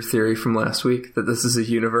off of your theory from last week that this is a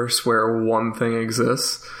universe where one thing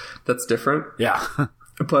exists that's different. Yeah.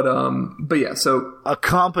 But yeah, so a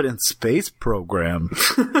competent space program.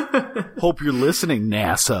 Hope you're listening,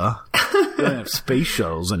 NASA. They don't have space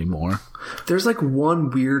shuttles anymore. There's, like,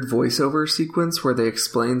 one weird voiceover sequence where they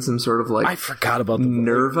explain some sort of, like, I forgot about the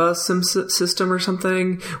nervous system or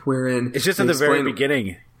something, wherein it's just at the very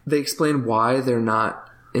beginning. They explain why they're not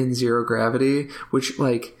in Zero Gravity, which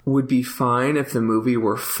like would be fine if the movie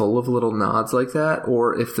were full of little nods like that,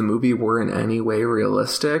 or if the movie were in any way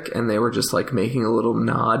realistic and they were just like making a little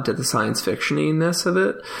nod to the science fiction-iness of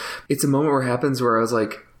it. It's a moment where it happens where I was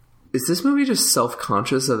like, is this movie just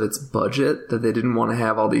self-conscious of its budget, that they didn't want to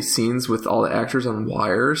have all these scenes with all the actors on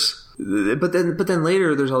wires? But then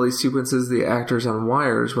later there's all these sequences of the actors on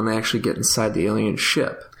wires when they actually get inside the alien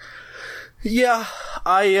ship. Yeah,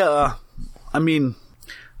 I mean,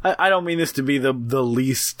 I don't mean this to be the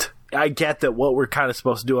least. I get that what we're kind of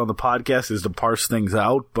supposed to do on the podcast is to parse things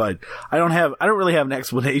out, but I don't really have an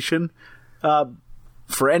explanation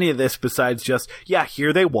for any of this besides just, yeah,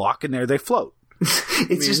 here they walk and there they float.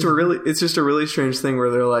 It's just a really strange thing where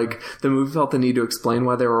they're like, the movie felt the need to explain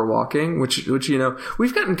why they were walking, which you know,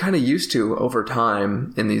 we've gotten kind of used to over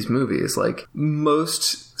time in these movies. Like,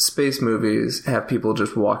 most space movies have people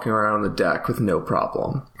just walking around on the deck with no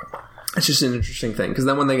problem. It's just an interesting thing, because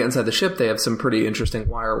then when they get inside the ship, they have some pretty interesting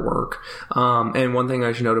wire work. And one thing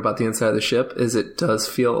I should note about the inside of the ship is it does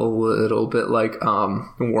feel a little bit like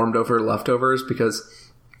warmed over leftovers, because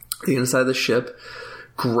the inside of the ship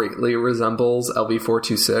greatly resembles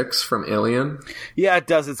LV-426 from Alien. Yeah, it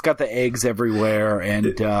does. It's got the eggs everywhere,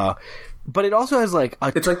 and but it also has like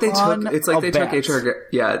a ton It's like they took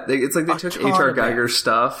ton H.R. Geiger's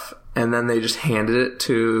stuff and then they just handed it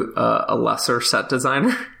to a lesser set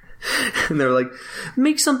designer. And they were like,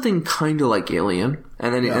 make something kind of like Alien.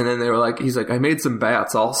 And then they were like, he's like, I made some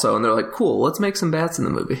bats also. And they're like, cool, let's make some bats in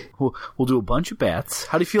the movie. We'll do a bunch of bats.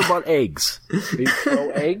 How do you feel about eggs? Do you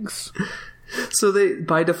throw eggs? So they,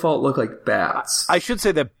 by default, look like bats. I should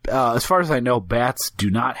say that, as far as I know, bats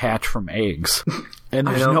do not hatch from eggs. And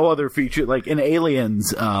there's no other feature. Like, in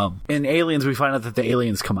Aliens, we find out that the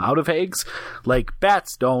aliens come out of eggs. Like,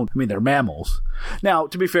 bats don't. I mean, they're mammals. Now,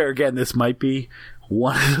 to be fair, again, this might be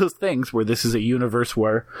one of those things where this is a universe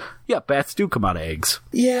where, yeah, bats do come out of eggs.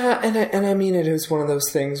 Yeah, and I mean, it is one of those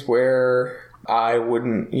things where I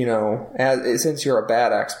wouldn't, you know, since you're a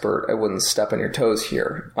bat expert, I wouldn't step on your toes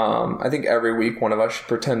here. I think every week one of us should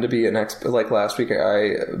pretend to be an expert. Like last week,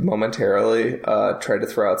 I momentarily tried to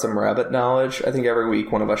throw out some rabbit knowledge. I think every week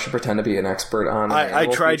one of us should pretend to be an expert on. I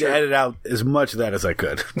tried to edit out as much of that as I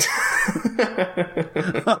could.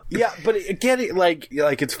 Yeah, but again, like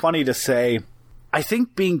it's funny to say. I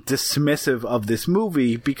think being dismissive of this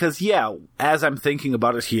movie because, yeah, as I'm thinking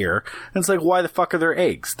about it here, it's like, why the fuck are there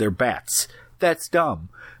eggs? They're bats. That's dumb.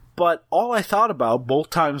 But all I thought about both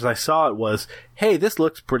times I saw it was, hey, this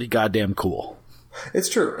looks pretty goddamn cool. It's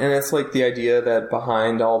true. And it's like the idea that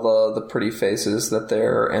behind all the pretty faces that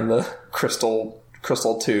they're, and the crystal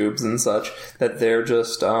tubes and such, that they're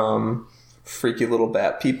just freaky little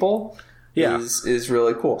bat people is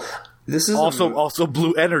really cool. This is also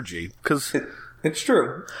blue energy, because... It's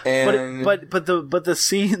true, and but the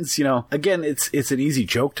scenes, you know, again, it's an easy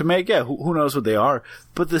joke to make. Yeah, who knows what they are?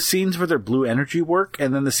 But the scenes where their blue energy work,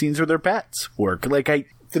 and then the scenes where their bats work.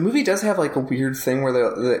 The movie does have like a weird thing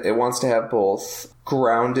where it wants to have both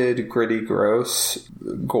grounded, gritty, gross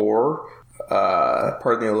gore.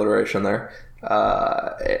 Pardon the alliteration there.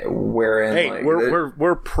 Wherein, hey, like,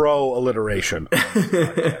 we're pro alliteration.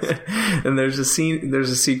 And there's a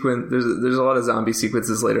sequence. There's a lot of zombie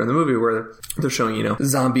sequences later in the movie where they're showing, you know,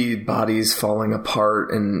 zombie bodies falling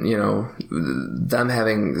apart, and you know, them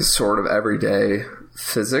having sort of everyday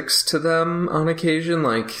physics to them on occasion,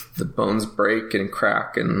 like the bones break and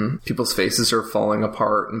crack and people's faces are falling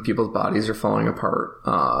apart and people's bodies are falling apart,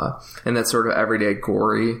 and that sort of everyday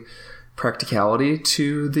gory practicality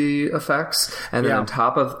to the effects. And then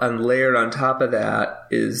layered on top of that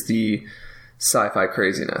is the sci-fi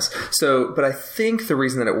craziness. So, but I think the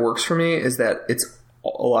reason that it works for me is that a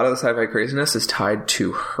lot of the sci-fi craziness is tied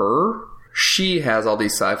to her. She has all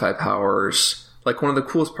these sci-fi powers. Like, one of the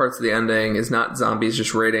coolest parts of the ending is not zombies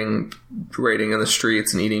just raiding in the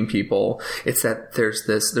streets and eating people. It's that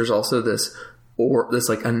there's also this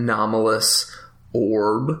like anomalous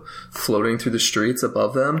orb floating through the streets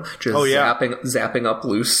above them, just zapping up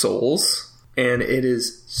loose souls, and it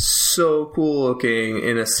is so cool looking.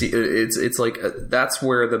 It's like that's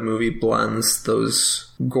where the movie blends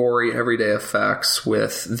those gory everyday effects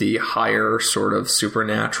with the higher sort of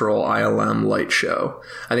supernatural ILM light show.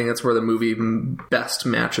 I think that's where the movie best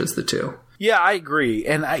matches the two. Yeah, I agree,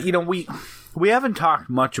 and We haven't talked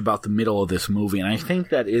much about the middle of this movie, and I think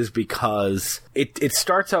that is because it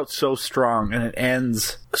starts out so strong and it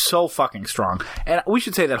ends so fucking strong. And we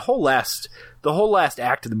should say that the whole last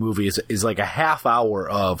act of the movie is like a half hour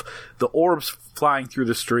of the orbs flying through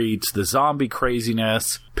the streets, the zombie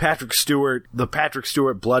craziness, the Patrick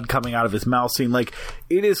Stewart blood coming out of his mouth scene. Like,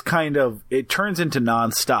 it turns into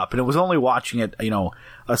nonstop. And it was only watching it,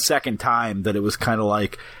 a second time that it was kind of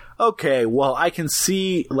like, okay, well, I can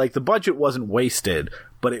see, like, the budget wasn't wasted,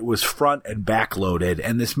 but it was front and back loaded.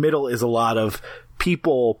 And this middle is a lot of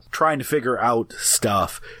people trying to figure out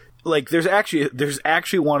stuff. Like, there's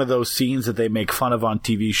actually one of those scenes that they make fun of on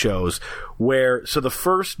TV shows where, so the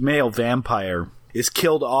first male vampire is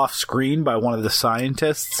killed off screen by one of the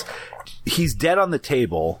scientists. He's dead on the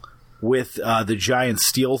table with the giant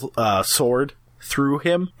steel sword through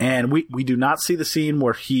him, and we do not see the scene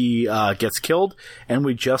where he gets killed, and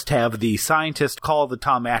we just have the scientist call the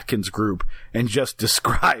Tom Atkins group and just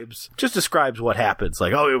describes what happens.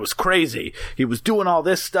 Like, oh, it was crazy. He was doing all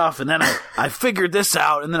this stuff, and then I figured this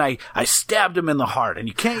out, and then I stabbed him in the heart, and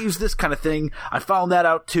you can't use this kind of thing. I found that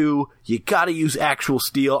out too. You gotta use actual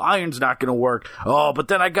steel. Iron's not gonna work. Oh, but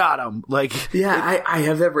then I got him. Like, yeah, I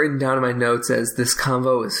have that written down in my notes as this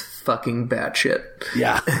convo is fucking batshit.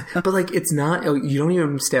 Yeah. But, like, it's not, you don't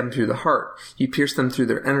even stab them through the heart. You pierce them through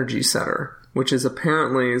their energy center, which is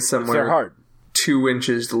apparently somewhere their heart. 2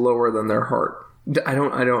 inches lower than their heart. I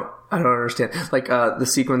don't understand. Like, the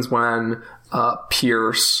sequence when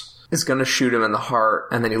Pierce is going to shoot him in the heart,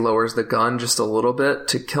 and then he lowers the gun just a little bit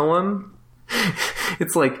to kill him.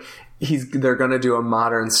 It's like they're going to do a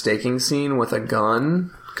modern staking scene with a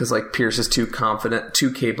gun, because, like, Pierce is too confident,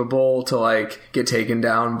 too capable to, like, get taken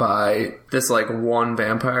down by this, like, one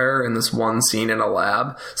vampire in this one scene in a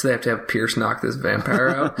lab. So they have to have Pierce knock this vampire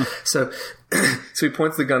out. So he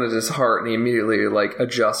points the gun at his heart, and he immediately, like,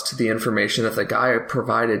 adjusts to the information that the guy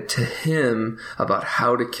provided to him about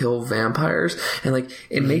how to kill vampires. And, like,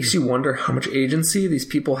 it makes you wonder how much agency these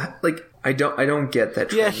people like, I don't get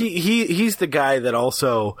that trend. Yeah, he's the guy that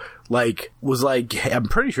also, like, was like, I'm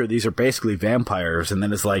pretty sure these are basically vampires, and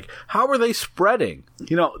then it's like, how are they spreading?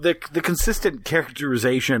 The consistent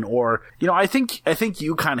characterization, or, I think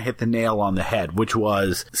you kind of hit the nail on the head, which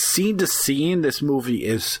was, scene to scene, this movie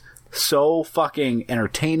is so fucking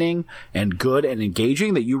entertaining and good and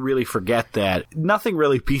engaging that you really forget that nothing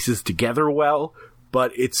really pieces together well,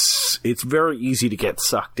 but it's very easy to get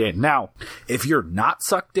sucked in. Now, if you're not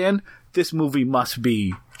sucked in, this movie must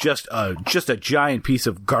be just a giant piece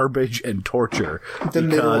of garbage and torture. The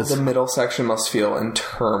middle section must feel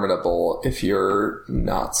interminable if you're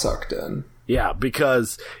not sucked in. Yeah,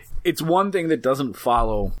 because it's one thing that doesn't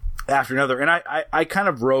follow after another. And I kind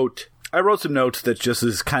of wrote some notes that just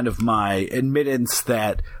is kind of my admittance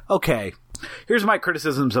that, okay, here's my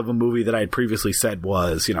criticisms of a movie that I had previously said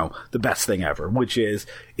was, the best thing ever, which is,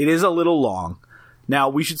 it is a little long. Now,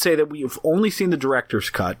 we should say that we've only seen the director's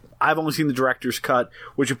cut. I've only seen the director's cut,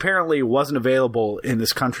 which apparently wasn't available in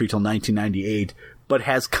this country till 1998, but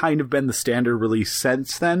has kind of been the standard release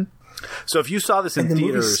since then. So if you saw this in theaters... And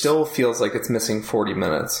the movie still feels like it's missing 40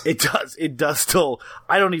 minutes. It does still...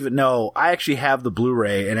 I don't even know. I actually have the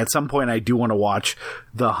Blu-ray, and at some point I do want to watch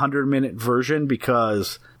the 100-minute version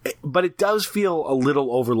because... But it does feel a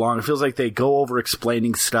little overlong. It feels like they go over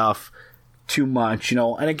explaining stuff too much,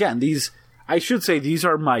 And again, these... I should say these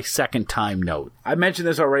are my second time note. I mentioned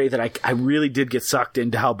this already that I really did get sucked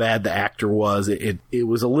into how bad the actor was. It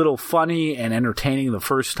was a little funny and entertaining the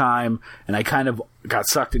first time, and I kind of got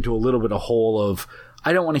sucked into a little bit of hole of,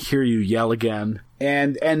 I don't want to hear you yell again.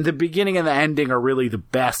 And the beginning and the ending are really the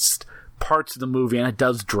best parts of the movie, and it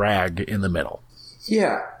does drag in the middle.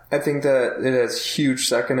 Yeah. I think that it has huge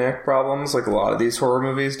second act problems, like a lot of these horror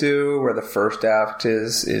movies do, where the first act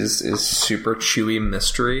is super chewy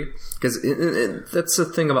mystery. Because that's the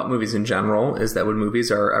thing about movies in general, is that when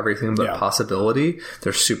movies are everything but possibility,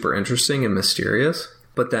 they're super interesting and mysterious.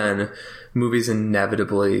 But then movies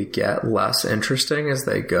inevitably get less interesting as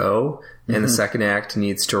they go, and the second act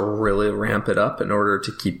needs to really ramp it up in order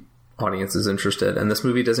to keep audiences interested. And this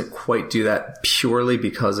movie doesn't quite do that purely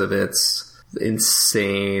because of its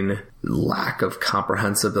insane lack of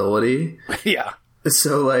comprehensibility. Yeah.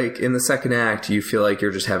 So, like, in the second act, you feel like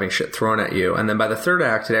you're just having shit thrown at you. And then by the third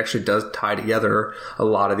act, it actually does tie together a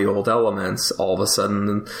lot of the old elements. All of a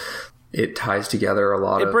sudden, it ties together a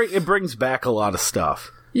lot of... It brings back a lot of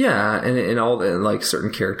stuff. Yeah, and like,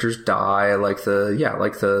 certain characters die. Like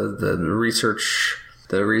the research...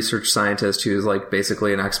 the research scientist who's like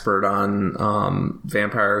basically an expert on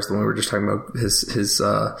vampires. The one we were just talking about, his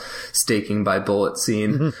staking by bullet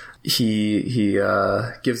scene. Mm-hmm. He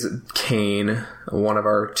gives Kane, one of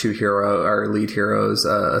our lead heroes,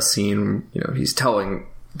 a scene. You know, he's telling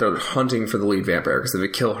they're hunting for the lead vampire because if they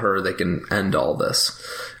kill her, they can end all this.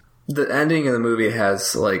 The ending of the movie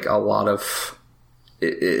has like a lot of.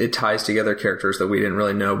 It ties together characters that we didn't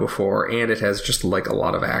really know before, and it has just like a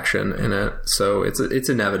lot of action in it. So it's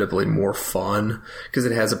inevitably more fun because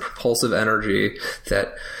it has a propulsive energy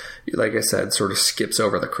that, like I said, sort of skips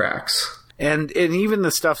over the cracks. And even the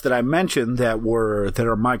stuff that I mentioned that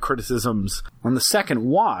are my criticisms on the second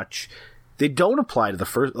watch, they don't apply to the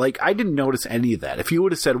first. Like, I didn't notice any of that. If you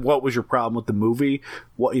would have said, what was your problem with the movie?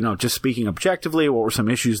 What, you know, just speaking objectively, what were some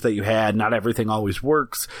issues that you had? Not everything always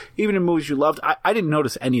works. Even in movies you loved, I didn't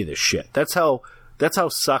notice any of this shit. That's how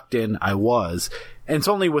sucked in I was. And it's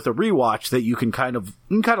only with a rewatch that you can kind of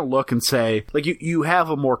look and say, like, you have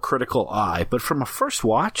a more critical eye. But from a first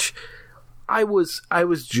watch, I was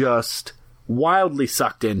just wildly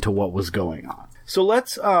sucked into what was going on. So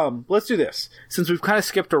let's do this. Since we've kind of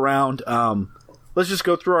skipped around, let's just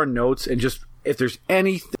go through our notes and just, if there's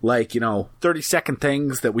any, 30-second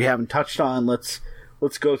things that we haven't touched on, let's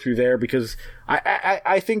go through there, because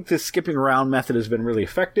I think the skipping around method has been really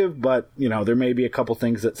effective, but, you know, there may be a couple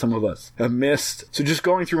things that some of us have missed. So just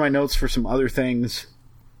going through my notes for some other things.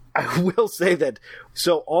 I will say that,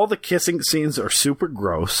 so all the kissing scenes are super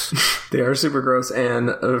gross. They are super gross, and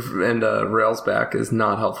Railsback is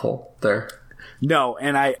not helpful there. No,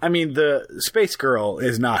 and I mean, the Space Girl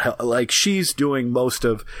is not, like, she's doing most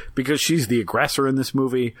of, because she's the aggressor in this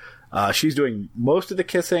movie, she's doing most of the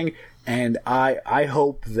kissing, and I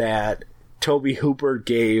hope that Tobe Hooper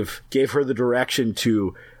gave her the direction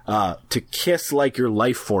to kiss like you're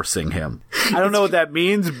life forcing him. I don't know what that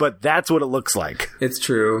means, but that's what it looks like. It's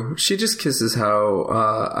true. She just kisses how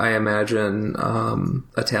I imagine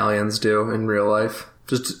Italians do in real life.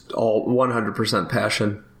 Just all 100%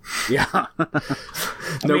 passion. Yeah.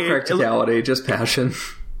 No practicality, just passion.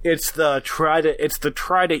 It's the try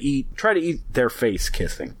to eat their face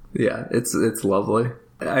kissing. Yeah, it's lovely.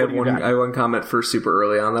 I have one comment for super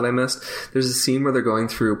early on that I missed. There's a scene where they're going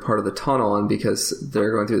through part of the tunnel, and because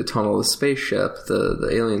they're going through the tunnel of the spaceship, the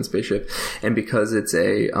alien spaceship, and because it's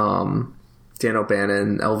a Dan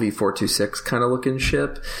O'Bannon LV-426 kind of looking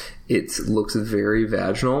ship, it looks very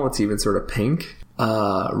vaginal. It's even sort of pink.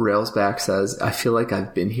 Railsback says, "I feel like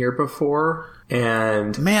I've been here before."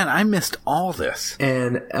 And man, I missed all this.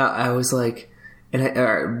 And I was like, and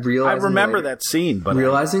I realized, I remember later, that scene, but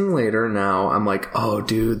realizing later now, I'm like, oh,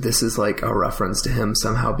 dude, this is like a reference to him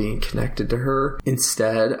somehow being connected to her.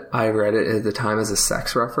 Instead, I read it at the time as a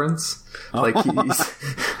sex reference, like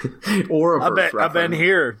he's or a birth reference. I've been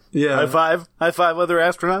here. Yeah, high five, other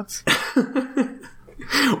astronauts.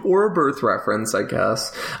 Or a birth reference, I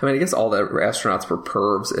guess. I mean, I guess all the astronauts were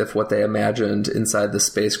pervs if what they imagined inside the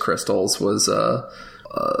space crystals was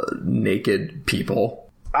naked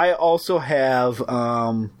people. I also have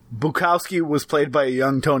Bukowski was played by a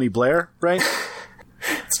young Tony Blair, right?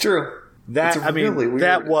 It's true. That it's really weird.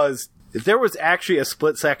 That was, there was actually a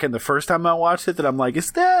split second the first time I watched it that I'm like,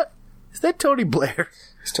 is that Tony Blair?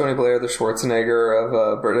 It's Tony Blair, the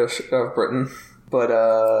Schwarzenegger of Britain. But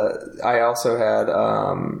I also had,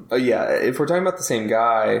 if we're talking about the same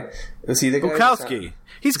guy, is he the guy? Bukowski.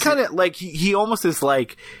 He's kind of like, he almost is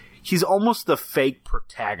like, he's almost the fake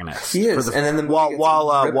protagonist. He is, and then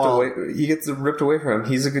he gets ripped away from him.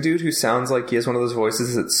 He's a good dude who sounds like he has one of those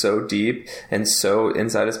voices that's so deep and so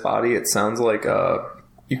inside his body, it sounds like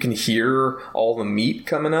you can hear all the meat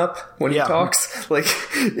coming up when he talks. Like,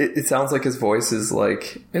 it sounds like his voice is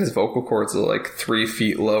like, and his vocal cords are like 3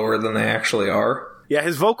 feet lower than they actually are. Yeah,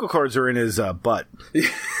 his vocal cords are in his butt.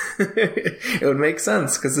 It would make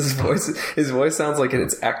sense because his voice sounds like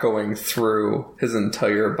it's echoing through his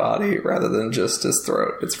entire body rather than just his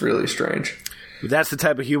throat. It's really strange. That's the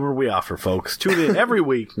type of humor we offer, folks. Tune in every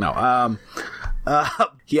week. No,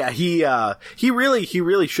 he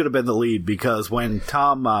really should have been the lead, because when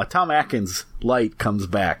Tom Atkins' light comes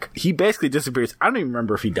back, he basically disappears. I don't even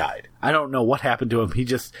remember if he died. I don't know what happened to him. He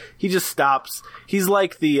just stops. He's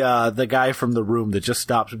like the guy from The Room that just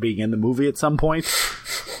stops being in the movie at some point.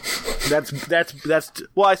 That's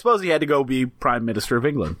well, I suppose he had to go be Prime Minister of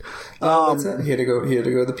England. That's it. He had to go be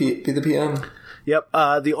the PM. Yep.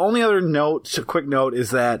 The only other quick note, is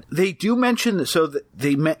that they do mention,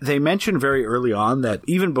 they mention very early on that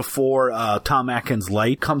even before Tom Atkins'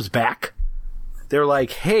 light comes back, they're like,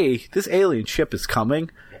 hey, this alien ship is coming.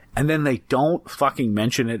 And then they don't fucking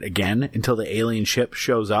mention it again until the alien ship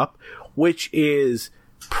shows up, which is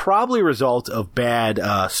probably a result of bad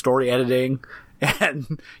story editing.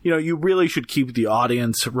 And, you really should keep the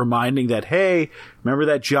audience reminding that, hey, remember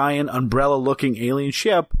that giant umbrella-looking alien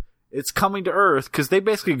ship? It's coming to Earth, because they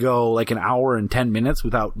basically go like an hour and 10 minutes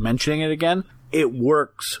without mentioning it again. It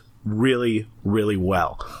works really, really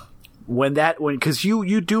well. Because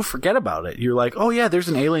you do forget about it. You're like, oh yeah, there's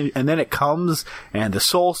an alien, and then it comes, and the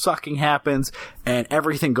soul sucking happens, and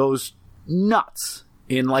everything goes nuts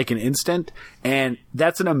in like an instant, and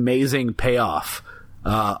that's an amazing payoff.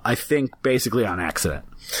 I think basically on accident.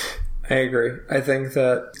 I agree. I think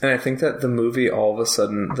that the movie, all of a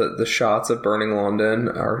sudden, the shots of burning London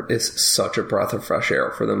is such a breath of fresh air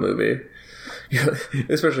for the movie.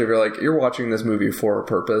 Especially if you're watching this movie for a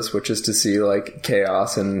purpose, which is to see like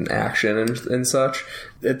chaos and action and such.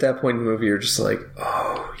 At that point in the movie, you're just like,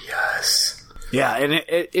 oh yes. Yeah, and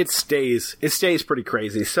it stays pretty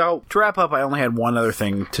crazy. So to wrap up, I only had one other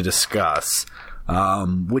thing to discuss.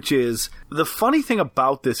 Which is the funny thing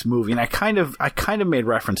about this movie, and I kind of made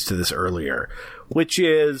reference to this earlier, which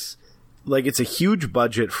is like it's a huge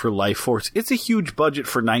budget for Life Force. It's a huge budget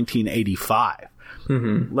for 1985.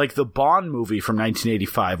 Mm-hmm. Like the Bond movie from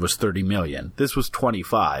 1985 was $30 million. This was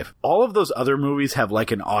 $25. All of those other movies have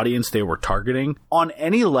like an audience they were targeting on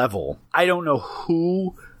any level. I don't know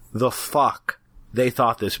who the fuck they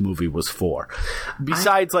thought this movie was for,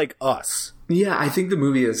 besides like us. Yeah, I think the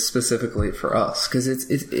movie is specifically for us because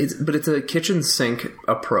it's a kitchen sink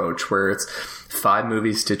approach where it's 5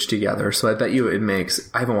 movies stitched together. So I bet you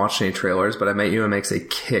I haven't watched any trailers, but I bet you it makes a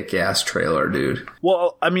kick-ass trailer, dude.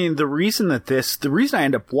 Well, I mean, the reason I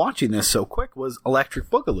ended up watching this so quick was Electric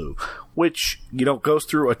Boogaloo, which, goes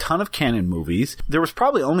through a ton of canon movies. There was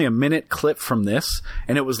probably only a minute clip from this,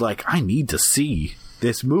 and it was like, I need to see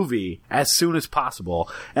this movie as soon as possible.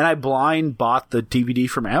 And I blind bought the DVD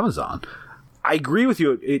from Amazon. I agree with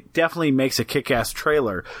you. It definitely makes a kick-ass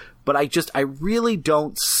trailer, but I really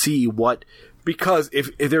don't see because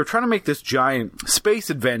if they're trying to make this giant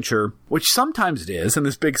space adventure, which sometimes it is, in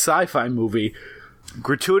this big sci-fi movie,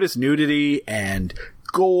 gratuitous nudity and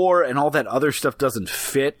gore and all that other stuff doesn't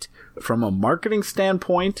fit from a marketing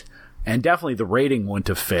standpoint, and definitely the rating wouldn't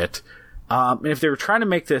have fit. And if they were trying to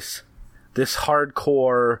make this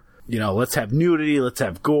hardcore, let's have nudity, let's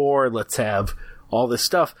have gore, let's have all this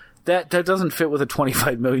stuff, that doesn't fit with a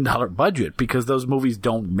 $25 million budget because those movies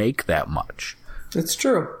don't make that much. It's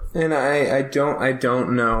true. And I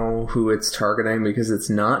don't know who it's targeting because it's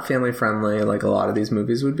not family friendly like a lot of these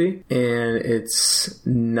movies would be. And it's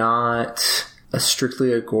not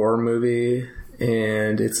strictly a gore movie.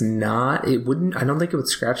 And I don't think it would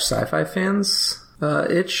scratch sci-fi fans'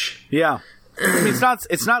 itch. Yeah. I mean,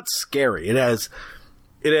 it's not scary. It's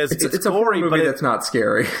a gory, horror movie that's not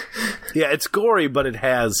scary. Yeah, it's gory, but it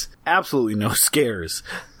has absolutely no scares,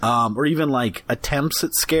 or even like attempts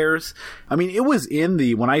at scares. I mean, it was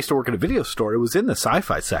when I used to work at a video store, it was in the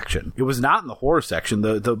sci-fi section. It was not in the horror section.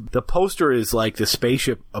 The poster is like the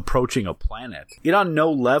spaceship approaching a planet. It on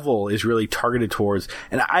no level is really targeted towards,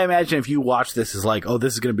 and I imagine if you watch this as like, oh,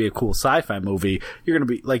 this is going to be a cool sci-fi movie, you're going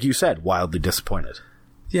to be, like you said, wildly disappointed.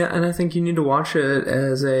 Yeah, and I think you need to watch it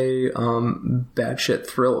as a batshit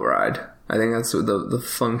thrill ride. I think that's the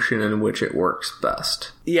function in which it works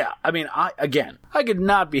best. Yeah, I mean, I could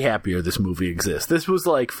not be happier this movie exists. This was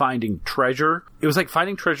like finding treasure. It was like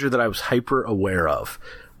finding treasure that I was hyper aware of.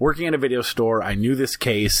 Working at a video store, I knew this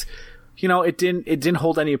case. It didn't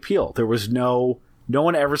hold any appeal. There was no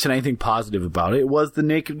one ever said anything positive about it. It was the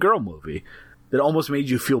Naked Girl movie that almost made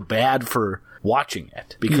you feel bad for watching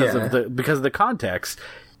it because of the context.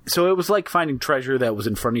 So it was like finding treasure that was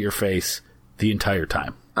in front of your face the entire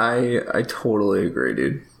time. I totally agree,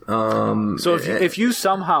 dude. So if you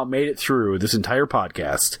somehow made it through this entire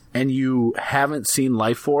podcast and you haven't seen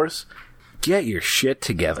Life Force, get your shit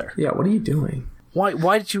together. Yeah, what are you doing?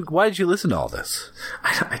 Why did you listen to all this?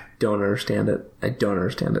 I don't understand it.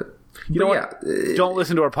 You know what? Don't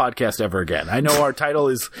listen to our podcast ever again. I know our title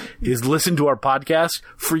is listen to our podcast.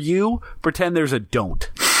 For you, pretend there's a don't.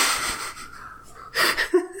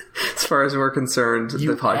 As far as we're concerned,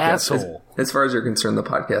 the podcast as far as you're concerned, the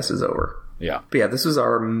podcast is over. Yeah. But yeah, this was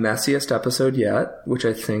our messiest episode yet, which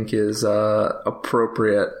I think is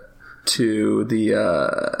appropriate to the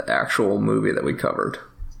actual movie that we covered.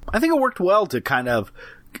 I think it worked well to kind of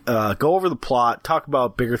go over the plot, talk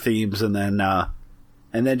about bigger themes, and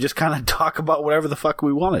then just kind of talk about whatever the fuck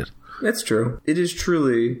we wanted. It's true. It is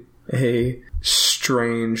truly a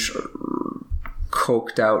strange,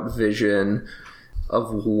 coked out vision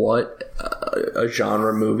of what a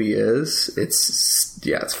genre movie is. It's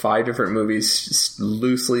 5 different movies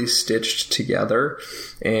loosely stitched together,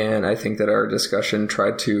 and I think that our discussion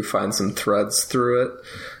tried to find some threads through it.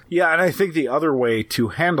 Yeah, and I think the other way to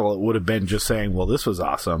handle it would have been just saying, well, this was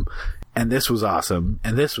awesome, and this was awesome,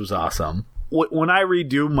 and this was awesome. When I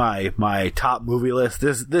redo my top movie list,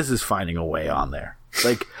 this is finding a way on there.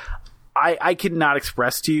 Like, I cannot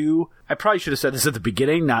express to you, I probably should have said this at the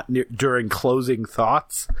beginning, not during closing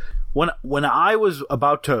thoughts. When I was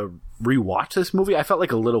about to rewatch this movie, I felt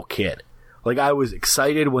like a little kid. Like, I was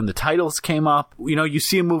excited when the titles came up. You know, you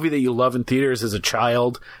see a movie that you love in theaters as a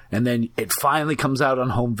child, and then it finally comes out on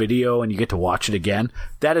home video and you get to watch it again.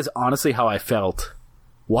 That is honestly how I felt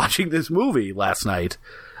watching this movie last night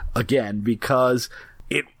again, because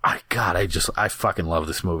I fucking love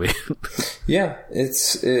this movie. Yeah,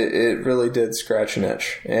 it really did scratch an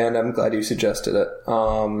itch, and I'm glad you suggested it.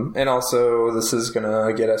 And also, this is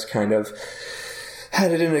gonna get us kind of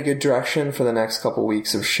headed in a good direction for the next couple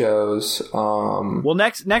weeks of shows. Well,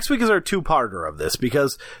 next week is our two-parter of this,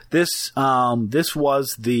 because this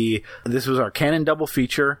was our canon double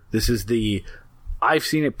feature. This is the I've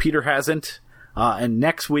seen it, Peter hasn't, and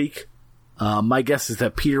next week. My guess is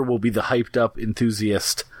that Peter will be the hyped up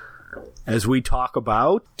enthusiast as we talk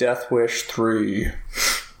about Death Wish 3.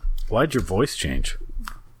 Why'd your voice change?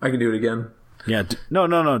 I can do it again. Yeah, no.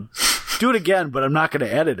 Do it again, but I'm not going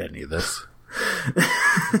to edit any of this.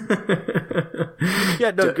 Yeah,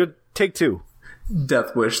 no, good. Take 2.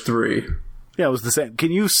 Death Wish 3. Yeah, it was the same.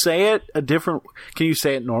 Can you say it Can you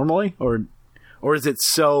say it normally, or is it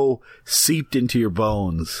so seeped into your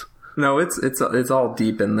bones? No, it's all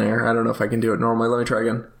deep in there. I don't know if I can do it normally. Let me try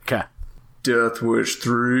again. Okay. Death Wish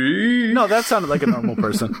 3. No, that sounded like a normal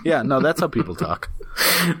person. Yeah, no, that's how people talk.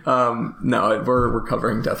 No, we're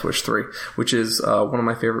covering Death Wish 3, which is one of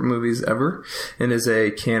my favorite movies ever, and is a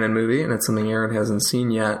canon movie, and it's something Aaron hasn't seen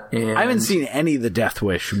yet. And I haven't seen any of the Death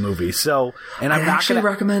Wish movies, so and I'm not going to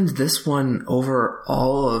recommend this one over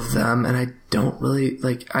all of them. And I don't really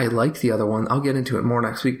I like the other one. I'll get into it more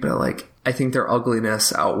next week, but I think their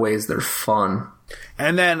ugliness outweighs their fun.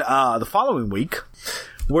 And then the following week,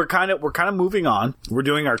 we're kind of moving on. We're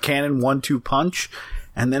doing our canon 1-2 punch,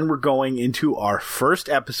 and then we're going into our first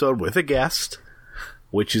episode with a guest,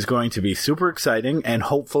 which is going to be super exciting, and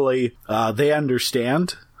hopefully they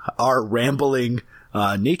understand our rambling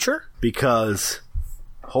nature, because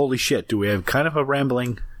holy shit, do we have kind of a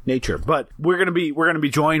rambling nature. But we're gonna be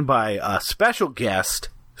joined by a special guest,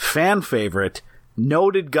 fan favorite,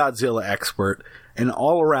 noted Godzilla expert, and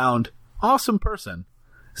all around awesome person,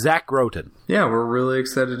 Zach Groton. Yeah, we're really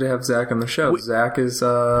excited to have Zach on the show. Zach is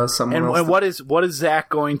someone else. And what is Zach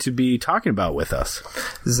going to be talking about with us?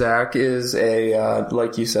 Zach is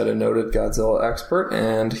like you said, a noted Godzilla expert,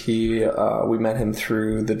 and we met him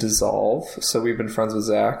through The Dissolve. So we've been friends with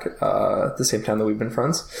Zach at the same time that we've been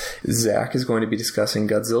friends. Zach is going to be discussing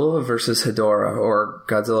Godzilla versus Hedorah, or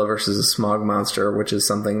Godzilla versus a Smog Monster, which is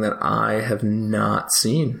something that I have not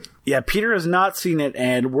seen. Yeah, Peter has not seen it,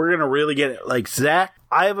 and we're going to really get it. Zach,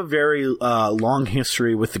 I have a very long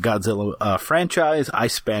history with the Godzilla franchise. I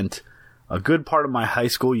spent a good part of my high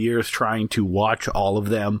school years trying to watch all of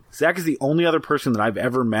them. Zach is the only other person that I've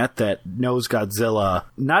ever met that knows Godzilla,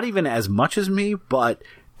 not even as much as me, but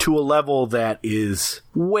to a level that is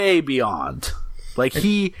way beyond.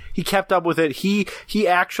 He kept up with it. He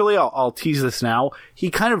actually, I'll tease this now,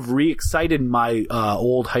 he kind of re-excited my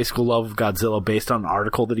old high school love of Godzilla based on an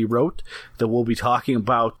article that he wrote that we'll be talking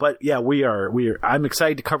about. But yeah, I'm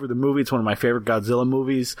excited to cover the movie. It's one of my favorite Godzilla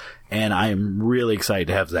movies, and I am really excited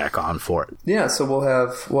to have Zach on for it. Yeah, so we'll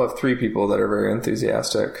have 3 people that are very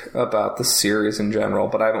enthusiastic about the series in general,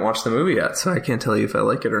 but I haven't watched the movie yet, so I can't tell you if I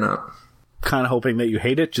like it or not. Kind of hoping that you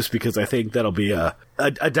hate it, just because I think that'll be a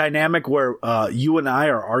dynamic where you and I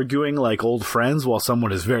are arguing like old friends while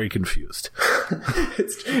someone is very confused.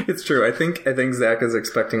 It's true. I think Zach is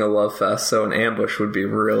expecting a love fest, so an ambush would be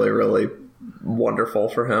really, really wonderful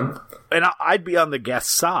for him. And I'd be on the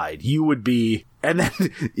guest side. You would be, and then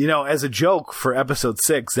as a joke for episode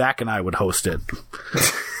 6, Zach and I would host it,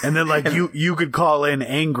 and then you could call in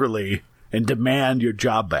angrily and demand your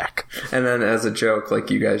job back. And then as a joke,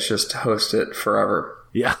 you guys just host it forever.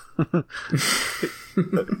 Yeah.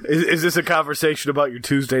 Is this a conversation about your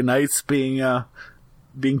Tuesday nights being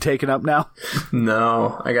taken up now?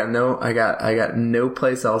 No, I got no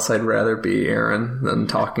place else I'd rather be, Aaron, than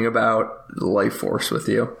talking about Life Force with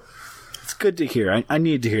you. It's good to hear. I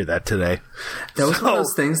need to hear that today. That was one of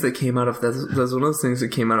those things that came out of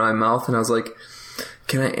my mouth, and I was like,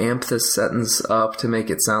 can I amp this sentence up to make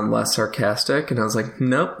it sound less sarcastic? And I was like,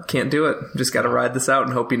 nope, can't do it. Just got to ride this out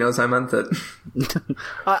and hope he knows I meant it.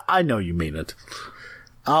 I know you mean it.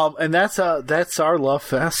 And that's our Love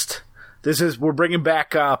Fest. We're bringing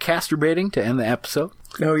back casturbating to end the episode.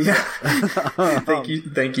 Oh yeah.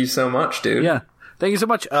 Thank you so much, dude. Yeah. Thank you so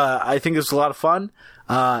much. I think this was a lot of fun.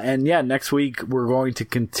 And yeah, next week we're going to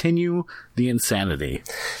continue the insanity.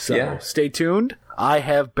 So Stay tuned. I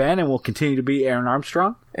have been and will continue to be Aaron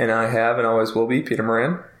Armstrong. And I have and always will be Peter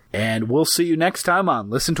Moran. And we'll see you next time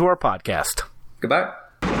on Listen to Our Podcast. Goodbye.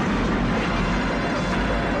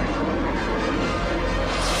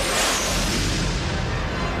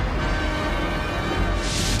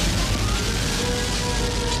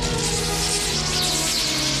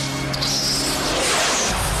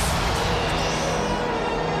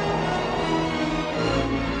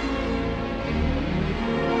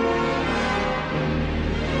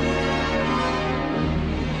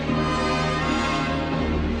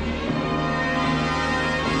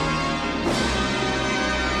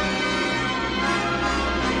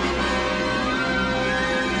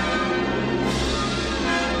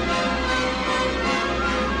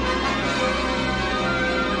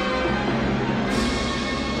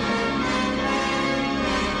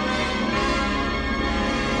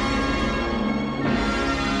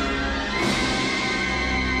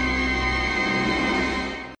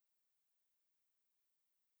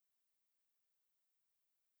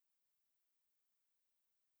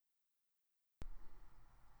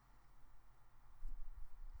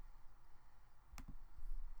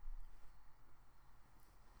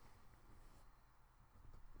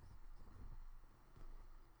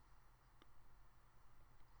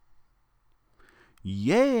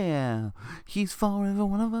 Yeah, he's for every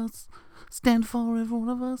one of us, stand for every one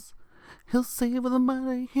of us. He'll save with a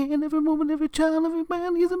mighty hand, every woman, every child, every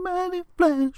man, he's a mighty flash.